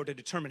power to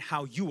determine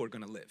how you are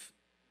going to live.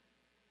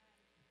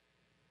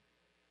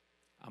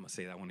 I'm going to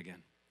say that one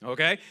again,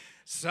 okay?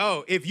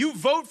 So if you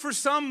vote for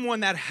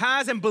someone that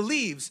has and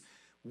believes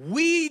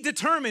we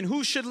determine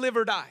who should live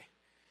or die,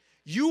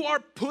 you are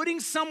putting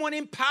someone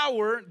in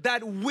power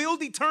that will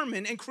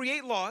determine and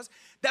create laws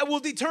that will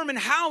determine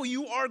how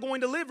you are going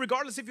to live,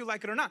 regardless if you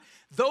like it or not.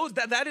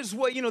 That is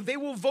what, they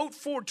will vote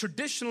for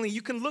traditionally.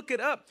 You can look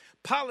it up.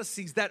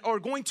 Policies that are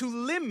going to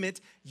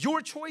limit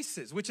your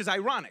choices, which is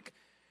ironic.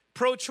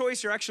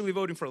 Pro-choice, you're actually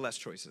voting for less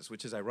choices,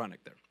 which is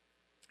ironic there.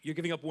 You're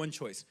giving up one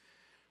choice.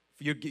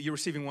 You're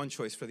receiving one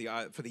choice for the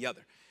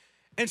other.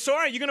 And so, all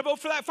right, you're going to vote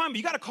for that, fine, but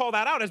you got to call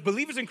that out. As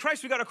believers in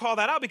Christ, we got to call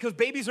that out because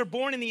babies are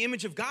born in the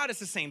image of God. It's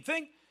the same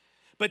thing.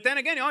 But then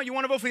again, you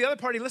want to vote for the other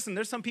party. Listen,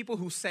 there's some people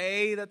who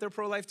say that they're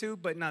pro-life too,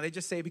 but no, they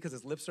just say it because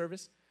it's lip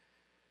service.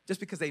 Just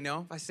because they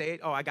know. If I say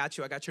it, I got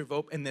your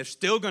vote, and they're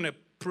still going to,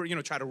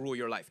 try to rule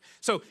your life.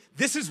 So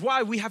this is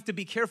why we have to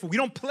be careful. We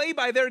don't play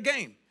by their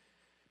game,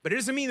 but it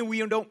doesn't mean that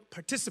we don't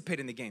participate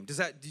in the game. Does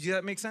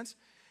that make sense?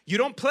 You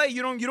don't play,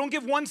 you don't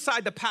give one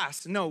side the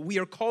pass. No, we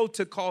are called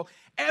to call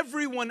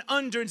everyone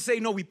under and say,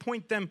 no, we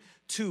point them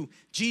to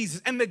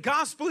Jesus. And the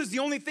gospel is the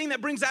only thing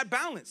that brings that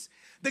balance.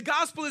 The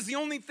gospel is the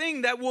only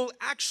thing that will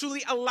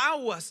actually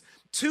allow us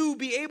to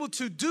be able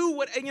to do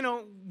what,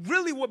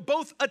 really what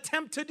both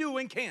attempt to do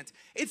and can't.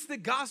 It's the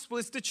gospel,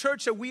 it's the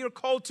church that we are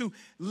called to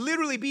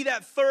literally be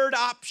that third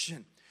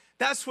option.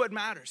 That's what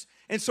matters.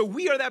 And so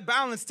we are that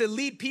balance to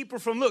lead people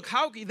from, look,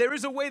 there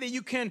is a way that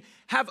you can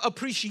have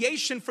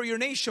appreciation for your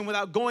nation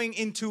without going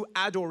into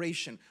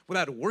adoration,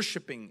 without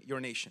worshiping your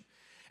nation.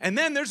 And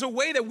then there's a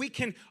way that we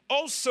can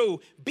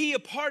also be a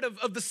part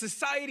of the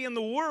society and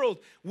the world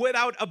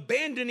without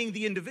abandoning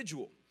the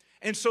individual.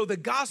 And so the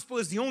gospel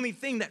is the only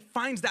thing that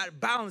finds that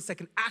balance that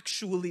can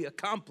actually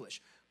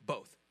accomplish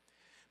both.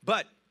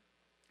 But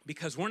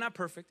because we're not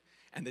perfect,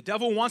 and the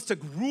devil wants to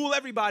rule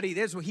everybody,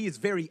 he is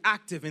very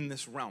active in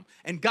this realm.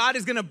 And God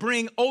is going to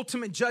bring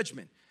ultimate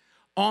judgment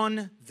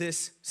on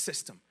this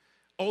system.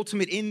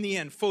 Ultimate in the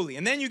end, fully.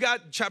 And then you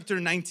got chapter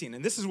 19,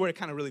 and this is where it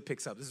kind of really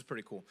picks up. This is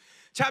pretty cool.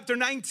 Chapter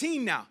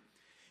 19 now.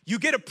 You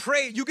get a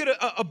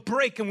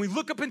break, and we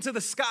look up into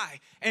the sky,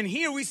 and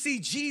here we see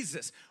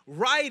Jesus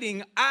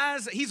riding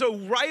he's a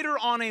rider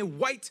on a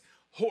white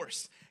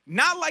horse.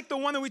 Not like the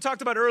one that we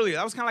talked about earlier.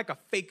 That was kind of like a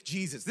fake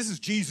Jesus. This is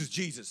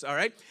Jesus, all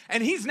right?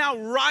 And he's now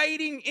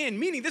riding in,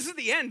 meaning this is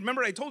the end.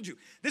 Remember I told you,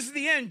 this is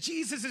the end.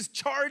 Jesus is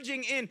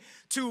charging in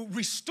to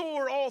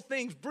restore all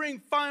things, bring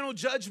final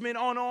judgment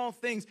on all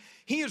things.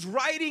 He is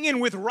riding in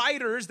with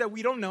riders that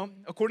we don't know.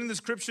 According to the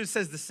scripture, it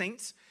says the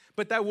saints.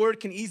 But that word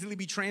can easily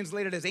be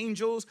translated as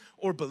angels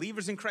or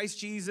believers in Christ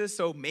Jesus.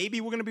 So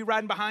maybe we're going to be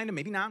riding behind him,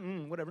 maybe not,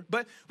 whatever.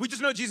 But we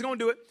just know Jesus is going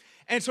to do it.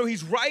 And so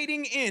he's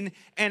riding in,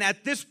 and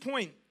at this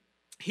point,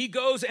 he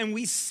goes and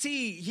we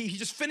see, he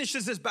just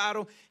finishes this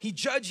battle. He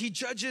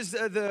judges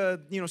the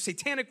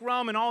satanic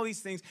realm and all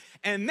these things.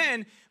 And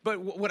then, but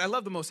what I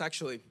love the most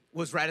actually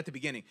was right at the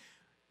beginning.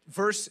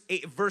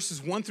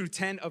 Verses 1 through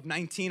 10 of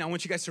 19. I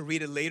want you guys to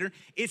read it later.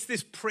 It's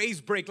this praise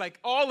break. Like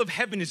all of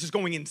heaven is just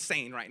going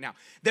insane right now.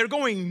 They're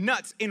going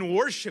nuts in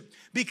worship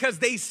because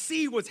they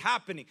see what's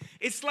happening.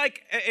 It's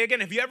like, again,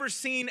 have you ever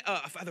seen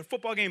either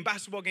football game,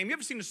 basketball game? You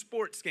ever seen a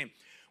sports game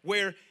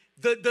where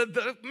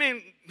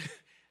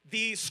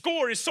the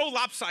score is so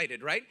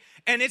lopsided, right?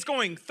 And it's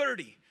going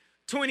 30,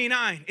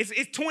 29.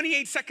 It's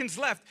 28 seconds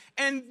left.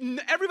 And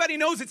everybody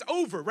knows it's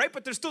over, right?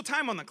 But there's still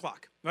time on the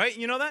clock, right?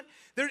 You know that?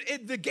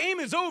 The game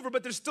is over,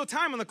 but there's still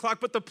time on the clock.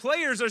 But the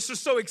players are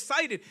just so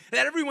excited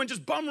that everyone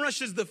just bum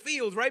rushes the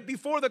field, right?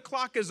 Before the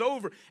clock is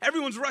over.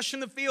 Everyone's rushing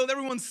the field.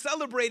 Everyone's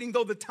celebrating,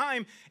 though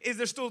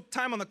there's still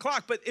time on the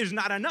clock, but there's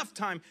not enough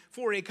time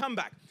for a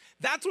comeback.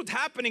 That's what's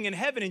happening in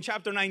heaven in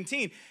chapter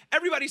 19.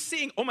 Everybody's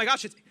seeing, oh my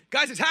gosh,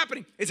 guys, it's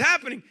happening. It's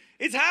happening.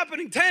 It's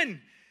happening. 10,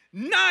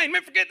 9,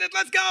 man, forget that,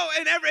 let's go.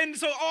 And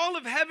so all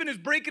of heaven is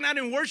breaking out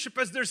in worship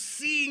as they're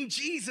seeing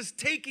Jesus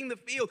taking the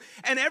field.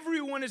 And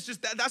everyone is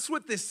just, that's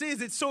what this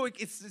is.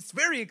 It's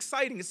very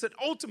exciting. It's an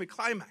ultimate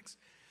climax.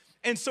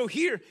 And so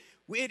here,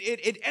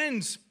 it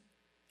ends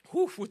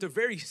with a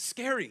very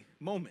scary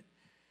moment.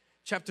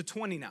 Chapter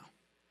 20 now.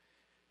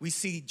 We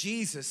see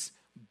Jesus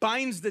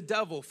binds the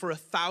devil for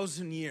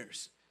 1,000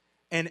 years.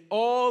 And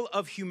all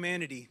of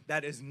humanity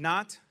that is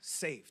not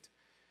saved,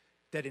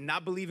 that did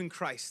not believe in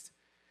Christ,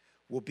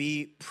 will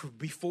be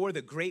before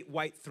the great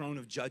white throne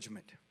of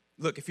judgment.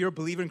 Look, if you're a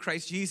believer in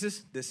Christ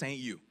Jesus, this ain't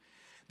you.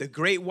 The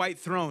great white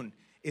throne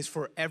is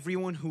for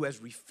everyone who has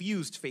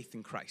refused faith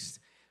in Christ.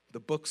 The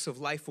books of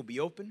life will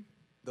be open.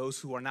 Those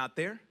who are not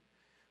there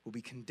will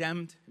be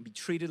condemned and be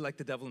treated like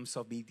the devil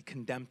himself, be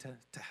condemned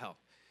to hell.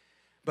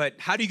 But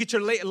how do you get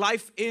your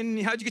life in?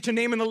 How do you get your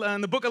name in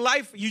the book of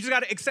life? You just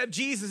got to accept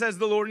Jesus as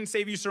the Lord and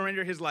Savior. You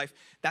surrender his life.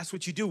 That's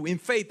what you do. In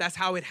faith, that's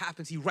how it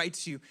happens. He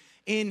writes you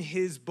in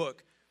his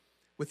book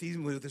with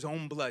his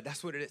own blood.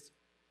 That's what it is.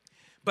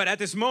 But at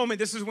this moment,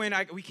 this is when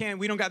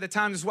we don't got the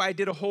time. This is why I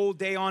did a whole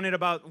day on it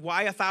about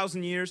why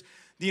 1,000 years.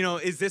 You know,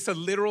 is this a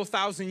literal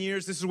 1,000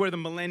 years? This is where the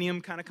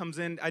millennium kind of comes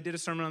in. I did a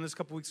sermon on this a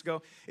couple weeks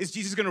ago. Is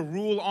Jesus going to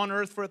rule on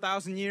earth for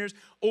 1,000 years?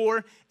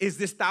 Or is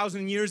this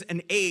 1,000 years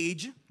an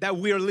age that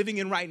we are living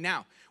in right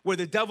now, where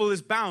the devil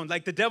is bound?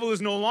 Like the devil is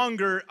no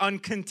longer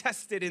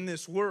uncontested in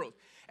this world.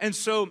 And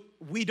so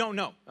we don't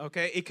know,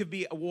 okay? It could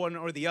be one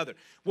or the other.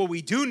 What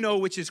we do know,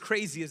 which is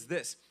crazy, is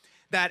this,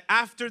 that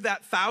after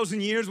that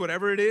 1,000 years,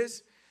 whatever it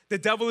is, the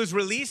devil is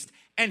released,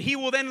 and he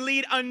will then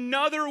lead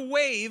another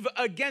wave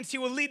he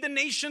will lead the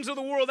nations of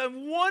the world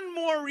and one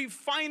more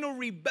final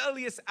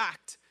rebellious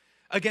act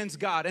against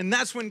God. And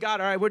that's when God,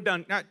 all right, we're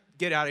done.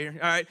 Get out of here,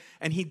 all right?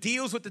 And he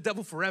deals with the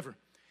devil forever.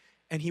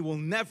 And he will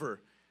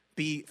never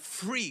be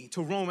free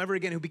to roam ever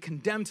again. He'll be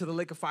condemned to the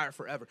lake of fire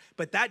forever.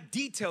 But that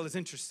detail is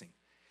interesting.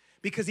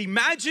 Because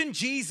imagine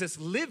Jesus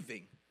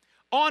living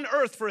on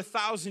earth for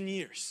 1,000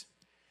 years.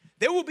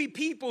 There will be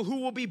people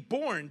who will be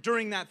born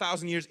during that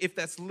 1,000 years, if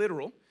that's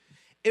literal.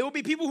 It will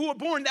be people who are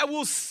born that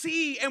will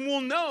see and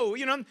will know.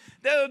 You know,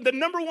 the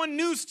number one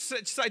news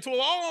sites will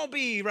all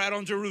be right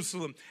on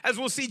Jerusalem as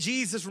we'll see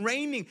Jesus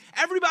reigning.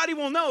 Everybody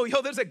will know,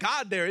 there's a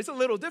God there. It's a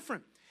little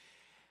different.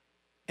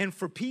 And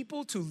for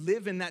people to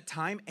live in that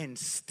time and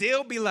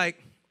still be like,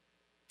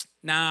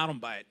 nah, I don't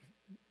buy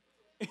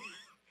it.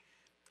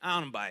 I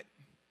don't buy it.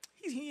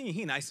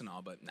 He nice and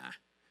all, but nah.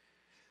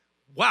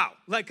 Wow,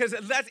 because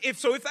if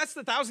that's the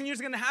 1,000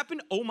 years going to happen,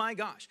 oh my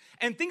gosh.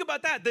 And think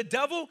about that, the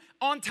devil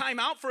on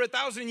timeout for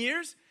 1,000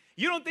 years,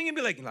 you don't think he'd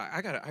be like,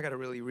 I gotta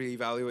really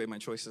reevaluate my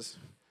choices.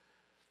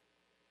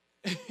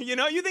 You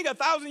know, you think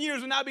 1,000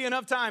 years would not be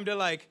enough time to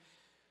like,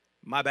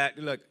 my bad,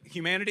 look,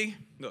 humanity,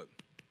 look,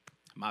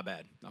 my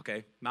bad,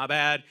 okay, my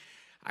bad.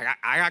 I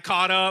got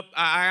caught up,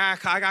 I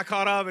got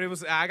caught up,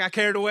 and I got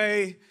carried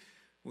away.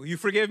 Will you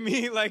forgive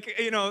me?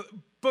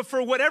 But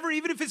for whatever,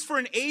 even if it's for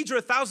an age or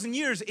 1,000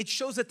 years, it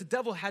shows that the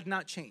devil had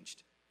not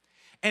changed.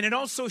 And it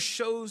also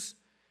shows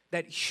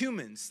that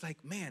humans,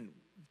 man,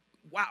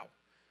 wow,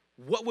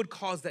 what would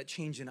cause that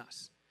change in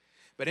us?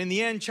 But in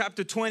the end,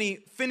 chapter 20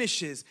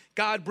 finishes.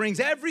 God brings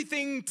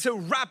everything to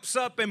wraps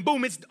up and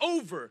boom, it's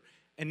over.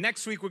 And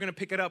next week, we're going to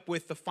pick it up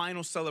with the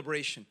final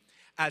celebration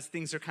as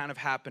things are kind of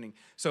happening.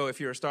 So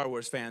if you're a Star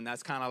Wars fan,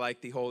 that's kind of like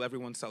the whole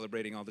everyone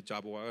celebrating all the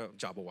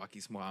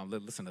Jabbawockeez. Wow,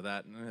 listen to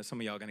that. Some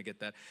of y'all are going to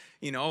get that.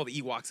 All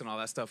the Ewoks and all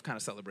that stuff, kind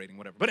of celebrating,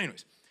 whatever. But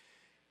anyways,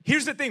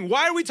 here's the thing.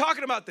 Why are we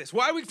talking about this?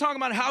 Why are we talking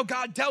about how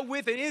God dealt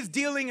with and is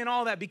dealing and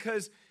all that?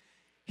 Because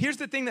here's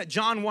the thing that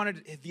John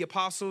wanted the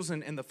apostles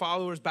and the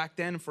followers back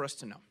then for us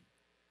to know.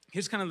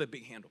 Here's kind of the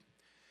big handle.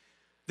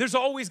 There's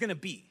always going to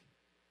be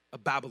a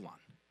Babylon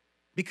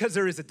because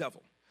there is a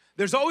devil.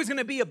 There's always going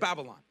to be a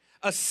Babylon.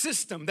 A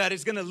system that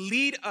is going to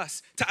lead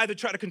us to either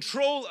try to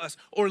control us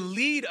or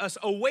lead us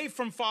away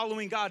from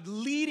following God,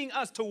 leading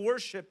us to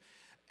worship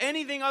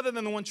anything other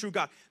than the one true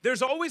God.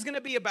 There's always going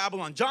to be a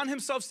Babylon. John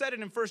himself said it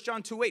in 1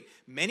 John 2:8.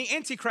 Many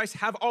antichrists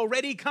have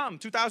already come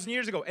 2,000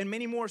 years ago, and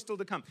many more are still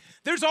to come.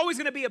 There's always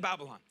going to be a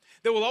Babylon.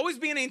 There will always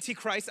be an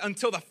antichrist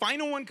until the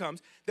final one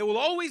comes. There will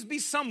always be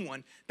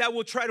someone that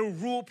will try to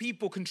rule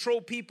people,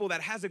 control people,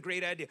 that has a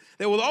great idea.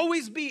 There will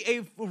always be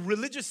a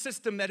religious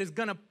system that is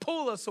going to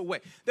pull us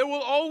away. There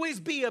will always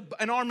be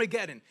an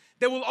Armageddon.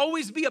 There will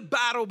always be a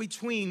battle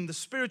between the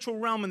spiritual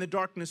realm and the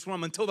darkness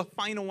realm until the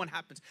final one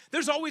happens.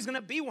 There's always going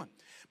to be one.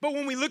 But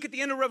when we look at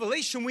the end of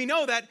Revelation, we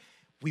know that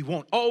we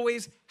won't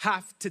always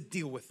have to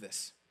deal with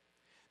this.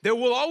 There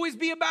will always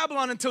be a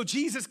Babylon until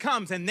Jesus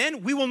comes, and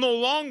then we will no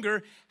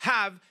longer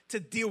have to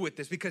deal with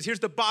this, because here's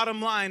the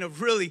bottom line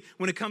of really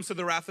when it comes to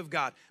the wrath of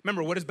God.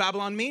 Remember, what does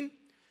Babylon mean?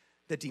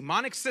 The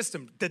demonic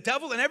system, the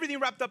devil and everything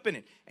wrapped up in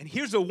it. And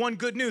here's the one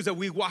good news that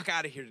we walk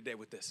out of here today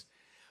with this.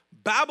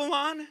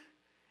 Babylon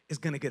is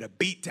going to get a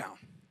beat down.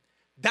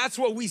 That's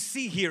what we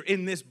see here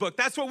in this book.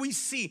 That's what we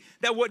see,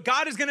 that what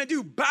God is going to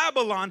do,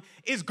 Babylon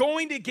is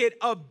going to get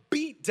a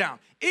beat down,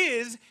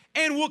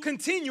 and will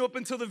continue up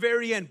until the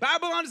very end.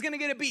 Babylon is going to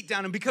get a beat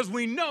down, and because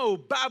we know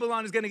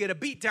Babylon is going to get a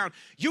beat down,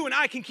 you and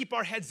I can keep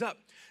our heads up,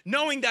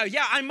 knowing that,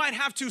 yeah, I might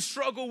have to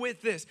struggle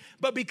with this,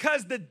 but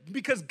because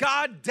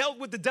God dealt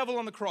with the devil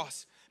on the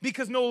cross,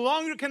 because no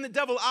longer can the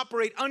devil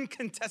operate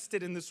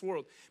uncontested in this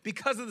world,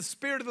 because of the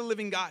Spirit of the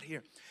living God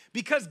here,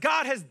 because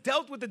God has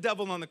dealt with the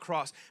devil on the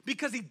cross,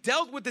 because he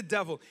dealt with the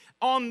devil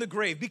on the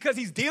grave, because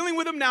he's dealing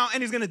with him now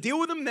and he's going to deal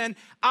with him then,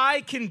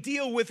 I can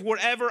deal with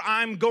whatever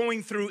I'm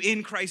going through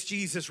in Christ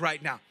Jesus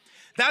right now.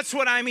 That's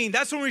what I mean.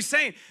 That's what we're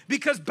saying.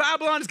 Because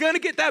Babylon is going to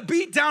get that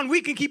beat down,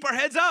 we can keep our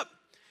heads up.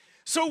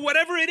 So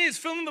whatever it is,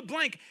 fill in the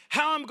blank,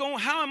 how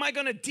am I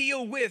going to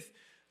deal with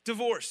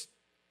divorce?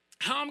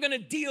 How I'm going to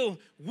deal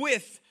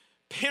with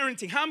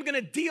parenting? How am I going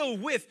to deal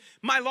with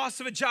my loss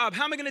of a job?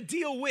 How am I going to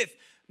deal with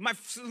my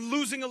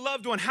losing a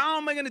loved one? How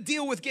am I going to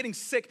deal with getting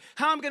sick?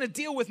 How am I going to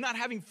deal with not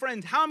having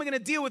friends? How am I going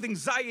to deal with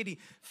anxiety,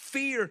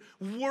 fear,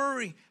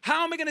 worry?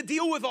 How am I going to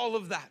deal with all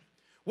of that?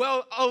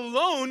 Well,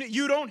 alone,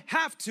 you don't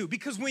have to,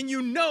 because when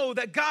you know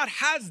that God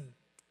has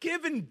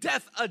given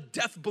death a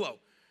death blow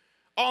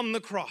on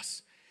the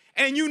cross,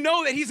 and you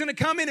know that he's going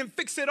to come in and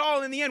fix it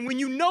all in the end, when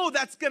you know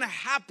that's going to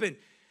happen,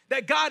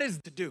 that God is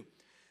to do,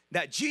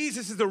 that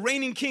Jesus is the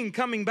reigning king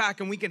coming back,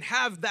 and we can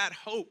have that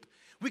hope.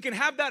 We can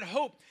have that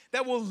hope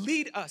that will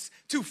lead us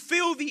to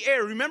fill the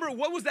air. Remember,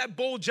 what was that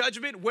bowl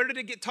judgment? Where did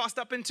it get tossed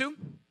up into?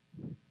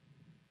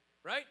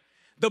 Right?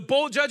 The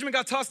bowl judgment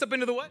got tossed up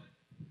into the what?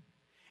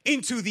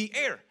 Into the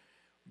air.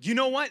 You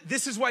know what?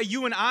 This is why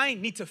you and I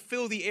need to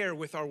fill the air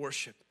with our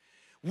worship.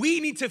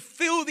 We need to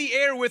fill the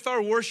air with our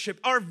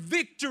worship, our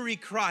victory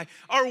cry,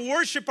 our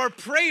worship, our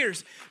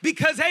prayers,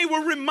 because, hey,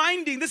 we're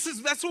reminding,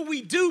 that's what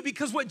we do,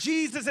 because what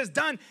Jesus has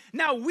done.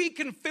 Now we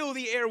can fill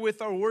the air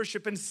with our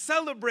worship and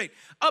celebrate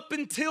up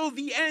until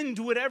the end,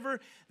 whatever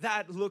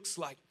that looks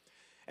like.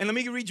 And let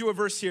me read you a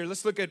verse here.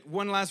 Let's look at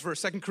one last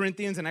verse, 2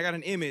 Corinthians, and I got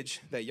an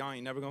image that y'all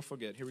ain't never gonna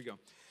forget. Here we go.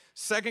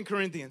 2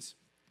 Corinthians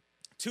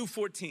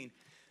 2:14.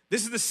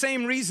 This is the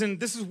same reason,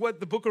 this is what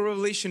the book of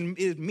Revelation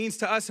means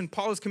to us, and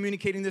Paul is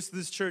communicating this to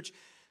this church.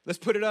 Let's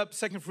put it up,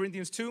 2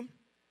 Corinthians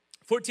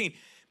 2:14.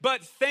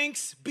 But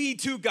thanks be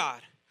to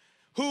God,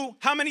 who,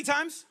 how many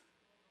times?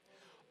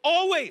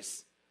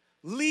 Always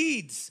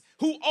leads,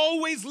 who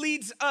always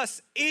leads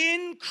us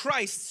in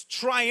Christ's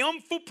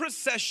triumphal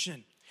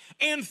procession,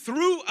 and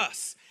through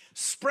us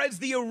spreads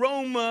the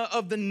aroma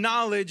of the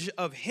knowledge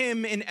of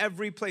him in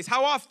every place.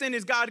 How often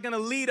is God gonna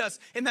lead us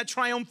in that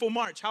triumphal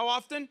march? How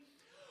often?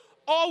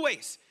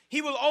 Always.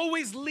 He will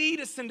always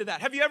lead us into that.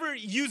 Have you ever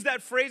used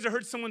that phrase or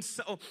heard someone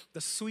say, oh, the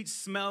sweet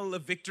smell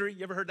of victory?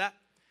 You ever heard that?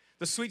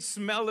 The sweet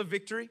smell of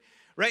victory,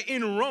 right?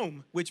 In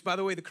Rome, which, by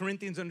the way, the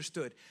Corinthians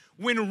understood.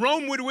 When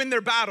Rome would win their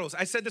battles,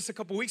 I said this a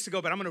couple weeks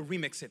ago, but I'm going to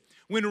remix it.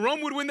 When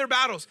Rome would win their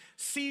battles,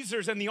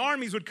 Caesars and the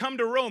armies would come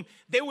to Rome.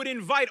 They would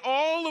invite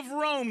all of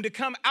Rome to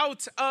come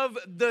out of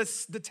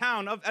the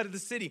town, out of the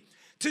city,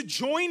 to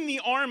join the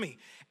army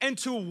and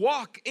to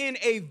walk in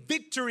a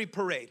victory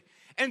parade.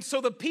 And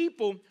so the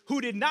people who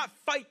did not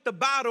fight the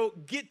battle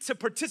get to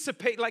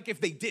participate like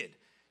if they did.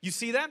 You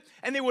see that?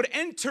 And they would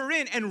enter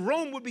in, and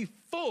Rome would be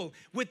full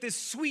with this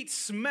sweet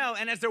smell.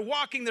 And as they're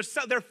walking,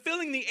 they're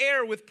filling the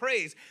air with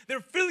praise. They're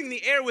filling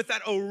the air with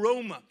that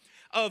aroma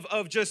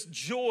of just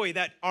joy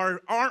that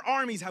our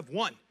armies have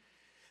won.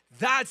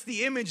 That's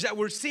the image that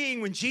we're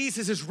seeing when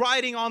Jesus is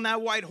riding on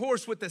that white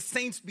horse with the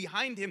saints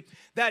behind him,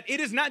 that it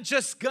is not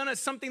just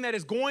something that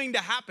is going to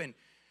happen.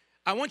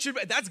 I want you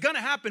to, that's going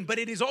to happen, but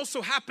it is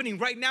also happening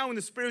right now in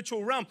the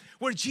spiritual realm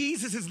where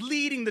Jesus is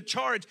leading the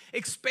charge,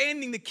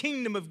 expanding the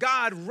kingdom of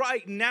God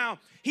right now.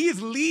 He is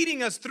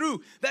leading us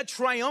through that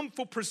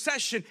triumphal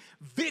procession,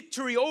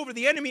 victory over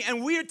the enemy,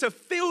 and we are to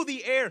fill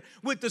the air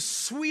with the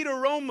sweet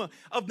aroma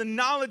of the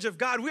knowledge of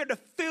God. We are to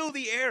fill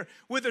the air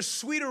with the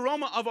sweet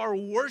aroma of our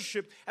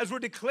worship as we're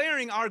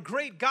declaring our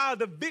great God,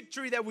 the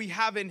victory that we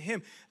have in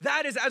him.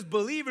 That is, as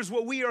believers,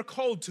 what we are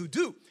called to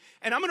do.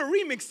 And I'm going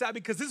to remix that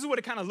because this is what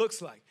it kind of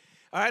looks like.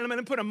 All right, I'm going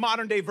to put a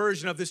modern day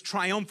version of this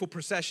triumphal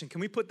procession. Can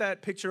we put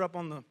that picture up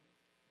on the...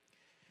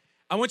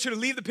 I want you to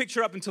leave the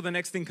picture up until the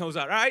next thing comes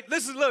out. All right,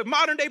 look,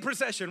 modern day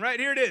procession, right?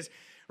 Here it is,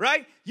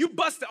 right? You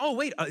bust... Oh,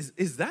 wait,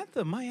 is that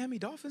the Miami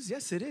Dolphins?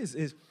 Yes, it is.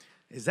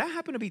 Is that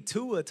happen to be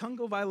Tua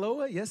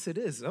Tagovailoa? Yes, it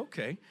is.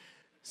 Okay.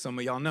 Some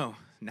of y'all know.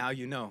 Now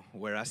you know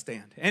where I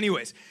stand.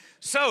 Anyways,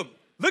 so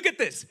look at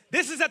this.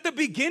 This is at the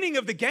beginning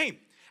of the game.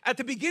 At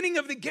the beginning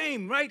of the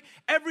game, right?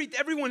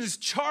 Everyone is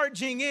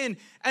charging in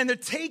and they're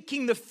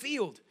taking the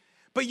field.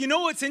 But you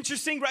know what's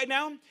interesting right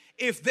now?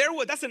 That's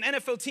an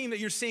NFL team that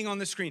you're seeing on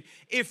the screen.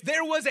 If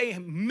there was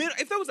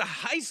a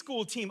high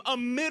school team, a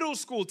middle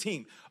school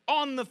team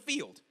on the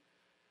field,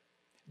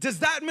 does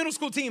that middle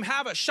school team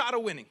have a shot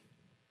of winning?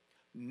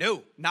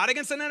 No, not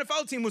against an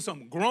NFL team with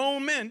some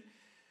grown men.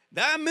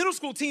 That middle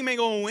school team ain't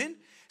gonna win.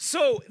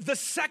 So the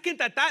second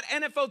that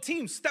NFL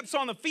team steps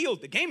on the field,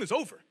 the game is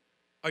over.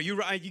 You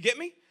get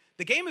me?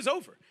 The game is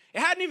over. It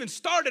hadn't even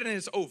started and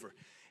it's over.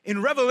 In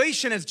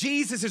Revelation, as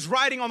Jesus is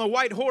riding on the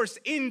white horse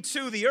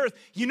into the earth,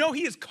 you know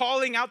he is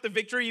calling out the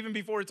victory even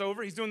before it's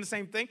over. He's doing the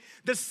same thing.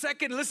 The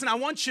second, listen, I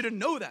want you to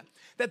know that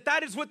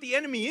is what the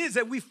enemy is,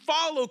 that we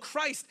follow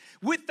Christ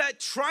with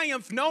that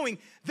triumph, knowing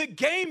the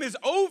game is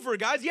over,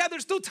 guys. Yeah,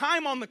 there's still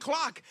time on the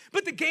clock,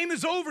 but the game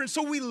is over. And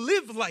so we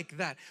live like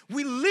that.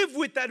 We live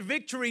with that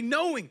victory,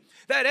 knowing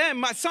that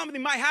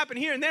something might happen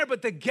here and there,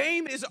 but the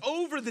game is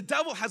over. The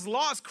devil has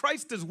lost.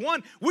 Christ has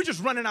won. We're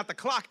just running out the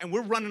clock and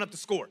we're running up the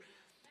score.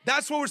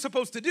 That's what we're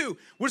supposed to do.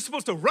 We're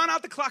supposed to run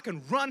out the clock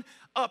and run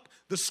up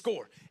the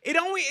score.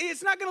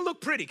 It's not going to look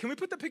pretty. Can we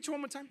put the picture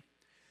one more time?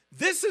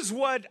 This is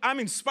what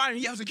I'm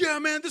inspiring. Yeah, I was like, yeah,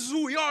 man, this is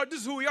who we are.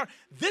 This is who we are.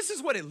 This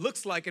is what it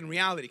looks like in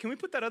reality. Can we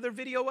put that other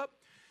video up?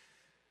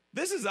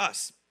 This is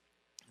us.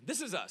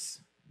 This is us.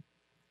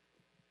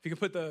 If you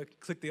can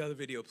click the other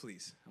video,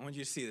 please. I want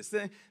you to see this.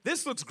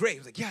 This looks great. I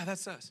was like, yeah,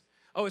 that's us.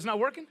 Oh, it's not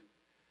working?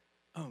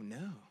 Oh,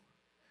 no.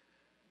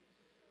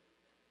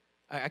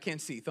 I can't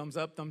see. Thumbs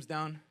up, thumbs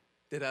down.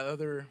 Did that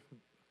other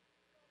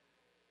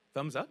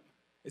thumbs up?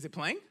 Is it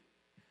playing?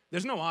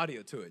 There's no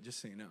audio to it, just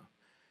so you know.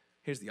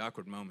 Here's the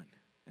awkward moment,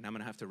 and I'm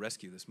going to have to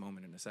rescue this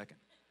moment in a second.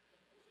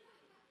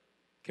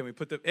 Can we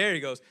there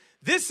he goes.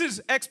 This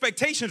is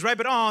expectations, right?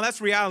 But, oh,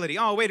 that's reality.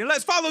 Oh, wait,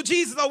 let's follow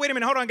Jesus. Oh, wait a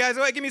minute. Hold on, guys.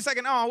 Wait, give me a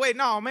second. Oh, wait,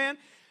 no, man.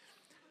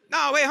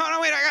 No, wait, hold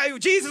on,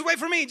 wait. Jesus, wait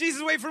for me.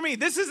 Jesus, wait for me.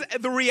 This is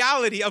the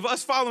reality of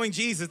us following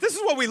Jesus. This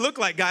is what we look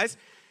like, guys.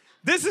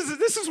 This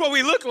is what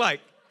we look like.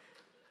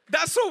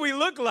 That's what we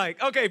look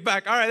like. Okay,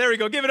 back. All right, there we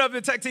go. Give it up to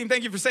the tech team.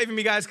 Thank you for saving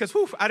me, guys, because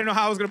I didn't know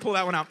how I was going to pull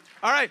that one out.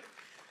 All right,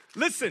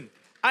 listen.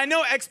 I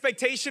know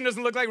expectation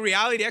doesn't look like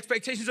reality.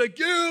 Expectation is like,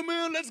 yeah,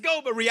 man, let's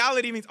go. But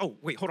reality means, oh,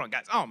 wait, hold on,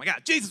 guys. Oh, my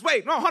God. Jesus,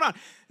 wait. No, hold on.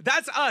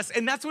 That's us,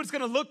 and that's what it's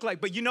going to look like.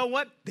 But you know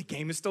what? The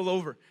game is still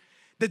over.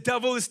 The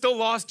devil is still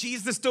lost.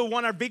 Jesus still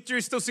won. Our victory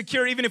is still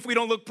secure, even if we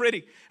don't look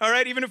pretty. All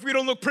right? Even if we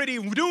don't look pretty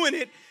doing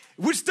it,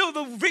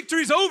 the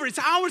victory's over. It's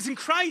ours in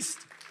Christ.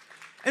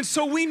 And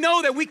so we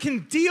know that we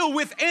can deal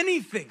with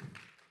anything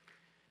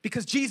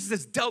because Jesus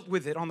has dealt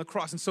with it on the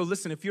cross. And so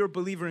listen, if you're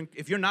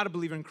not a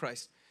believer in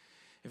Christ,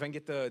 if I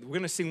can we're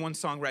going to sing one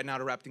song right now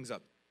to wrap things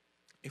up.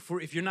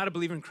 If you're not a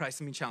believer in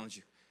Christ, let me challenge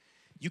you.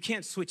 You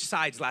can't switch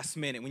sides last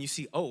minute when you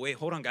see, oh, wait,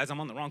 hold on, guys, I'm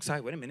on the wrong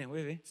side. Wait a minute,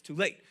 wait, it's too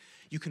late.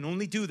 You can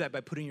only do that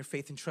by putting your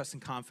faith and trust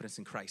and confidence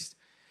in Christ.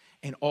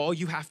 And all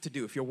you have to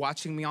do, if you're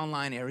watching me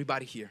online,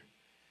 everybody here,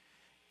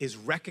 is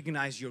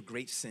recognize your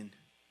great sin.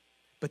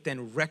 But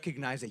then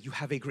recognize that you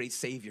have a great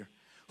Savior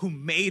who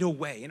made a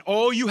way. And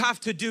all you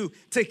have to do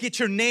to get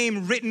your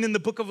name written in the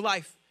book of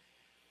life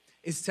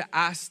is to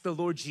ask the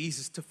Lord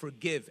Jesus to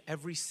forgive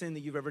every sin that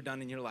you've ever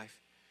done in your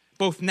life,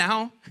 both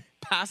now,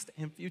 past,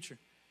 and future.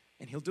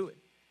 And he'll do it.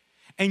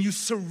 And you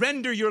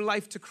surrender your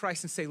life to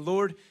Christ and say,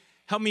 Lord,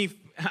 help me.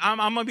 I'm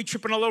going to be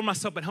tripping all over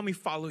myself, but help me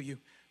follow you.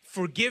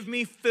 Forgive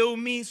me, fill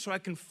me so I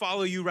can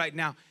follow you right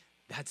now.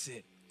 That's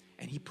it.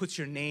 And he puts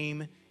your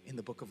name in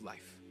the book of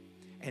life.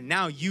 And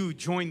now you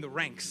join the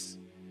ranks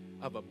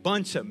of a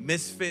bunch of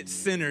misfit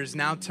sinners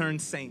now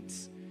turned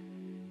saints.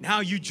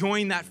 Now you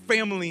join that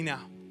family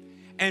now.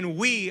 And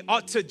we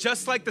ought to,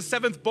 just like the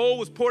seventh bowl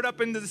was poured up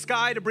into the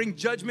sky to bring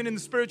judgment in the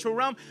spiritual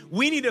realm,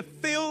 we need to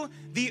fill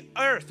the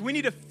earth. We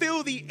need to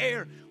fill the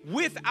air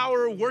with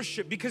our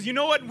worship. Because you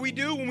know what we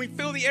do when we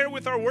fill the air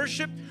with our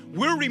worship?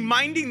 We're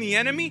reminding the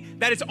enemy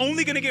that it's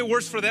only going to get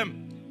worse for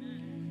them.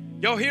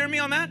 Y'all hear me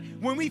on that?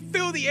 When we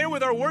fill the air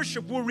with our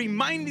worship, we're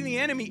reminding the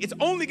enemy it's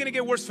only going to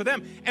get worse for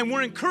them. And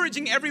we're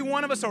encouraging every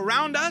one of us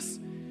around us,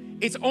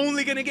 it's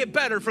only going to get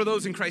better for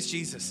those in Christ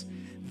Jesus.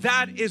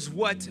 That is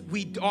what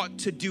we ought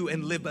to do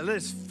and live. But let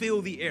us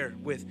fill the air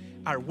with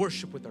our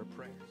worship, with our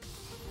prayer.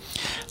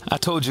 I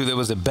told you there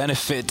was a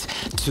benefit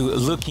to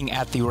looking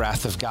at the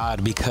wrath of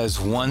God, because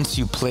once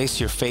you place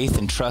your faith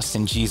and trust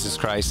in Jesus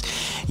Christ,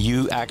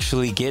 you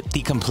actually get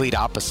the complete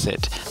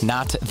opposite,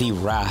 not the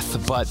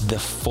wrath, but the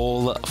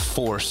full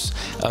force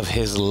of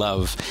his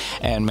love.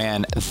 And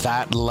man,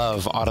 that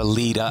love ought to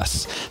lead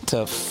us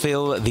to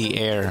fill the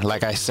air,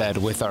 like I said,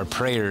 with our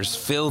prayers,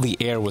 fill the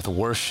air with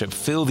worship,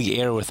 fill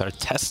the air with our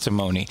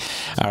testimony,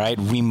 all right?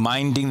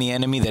 Reminding the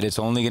enemy that it's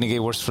only going to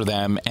get worse for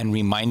them, and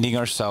reminding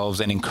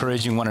ourselves and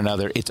encouraging one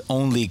another, it's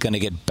only going to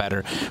get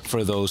better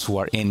for those who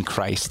are in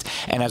Christ.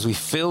 And as we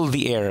fill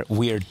the air,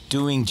 we are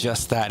doing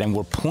just that. And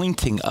we're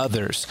pointing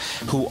others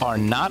who are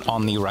not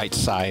on the right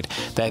side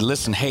that,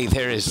 listen, hey,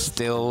 there is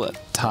still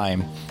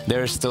time.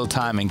 There is still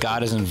time. And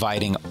God is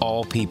inviting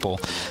all people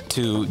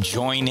to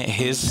join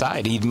his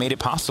side. He made it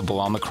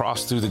possible on the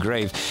cross through the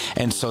grave.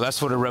 And so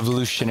that's what a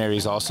revolutionary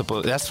is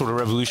that's what a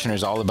revolutionary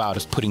is all about,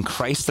 is putting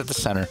Christ at the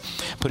center,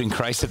 putting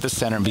Christ at the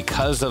center. And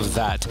because of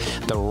that,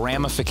 the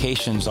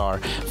ramifications are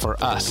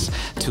for us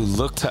to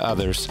look to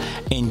others,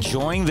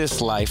 enjoying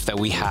this life that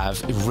we have,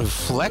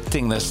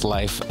 reflecting this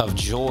life of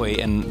joy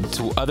and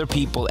to other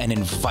people, and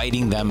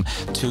inviting them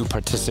to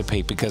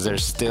participate, because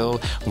there's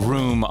still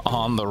room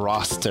on the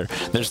roster.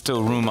 There's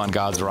still room on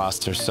God's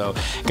roster. So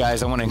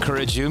guys, I want to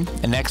encourage you.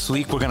 And next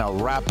week, we're going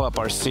to wrap up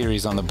our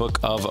series on the book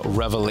of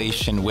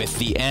Revelation with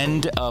the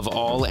end of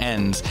all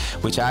ends,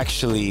 which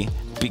actually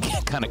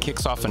kind of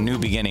kicks off a new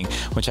beginning,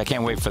 which I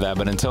can't wait for that.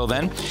 But until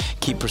then,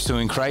 keep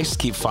pursuing Christ,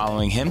 keep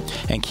following him,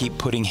 and keep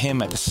putting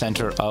him at the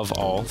center of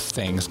all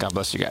things. God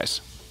bless you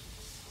guys.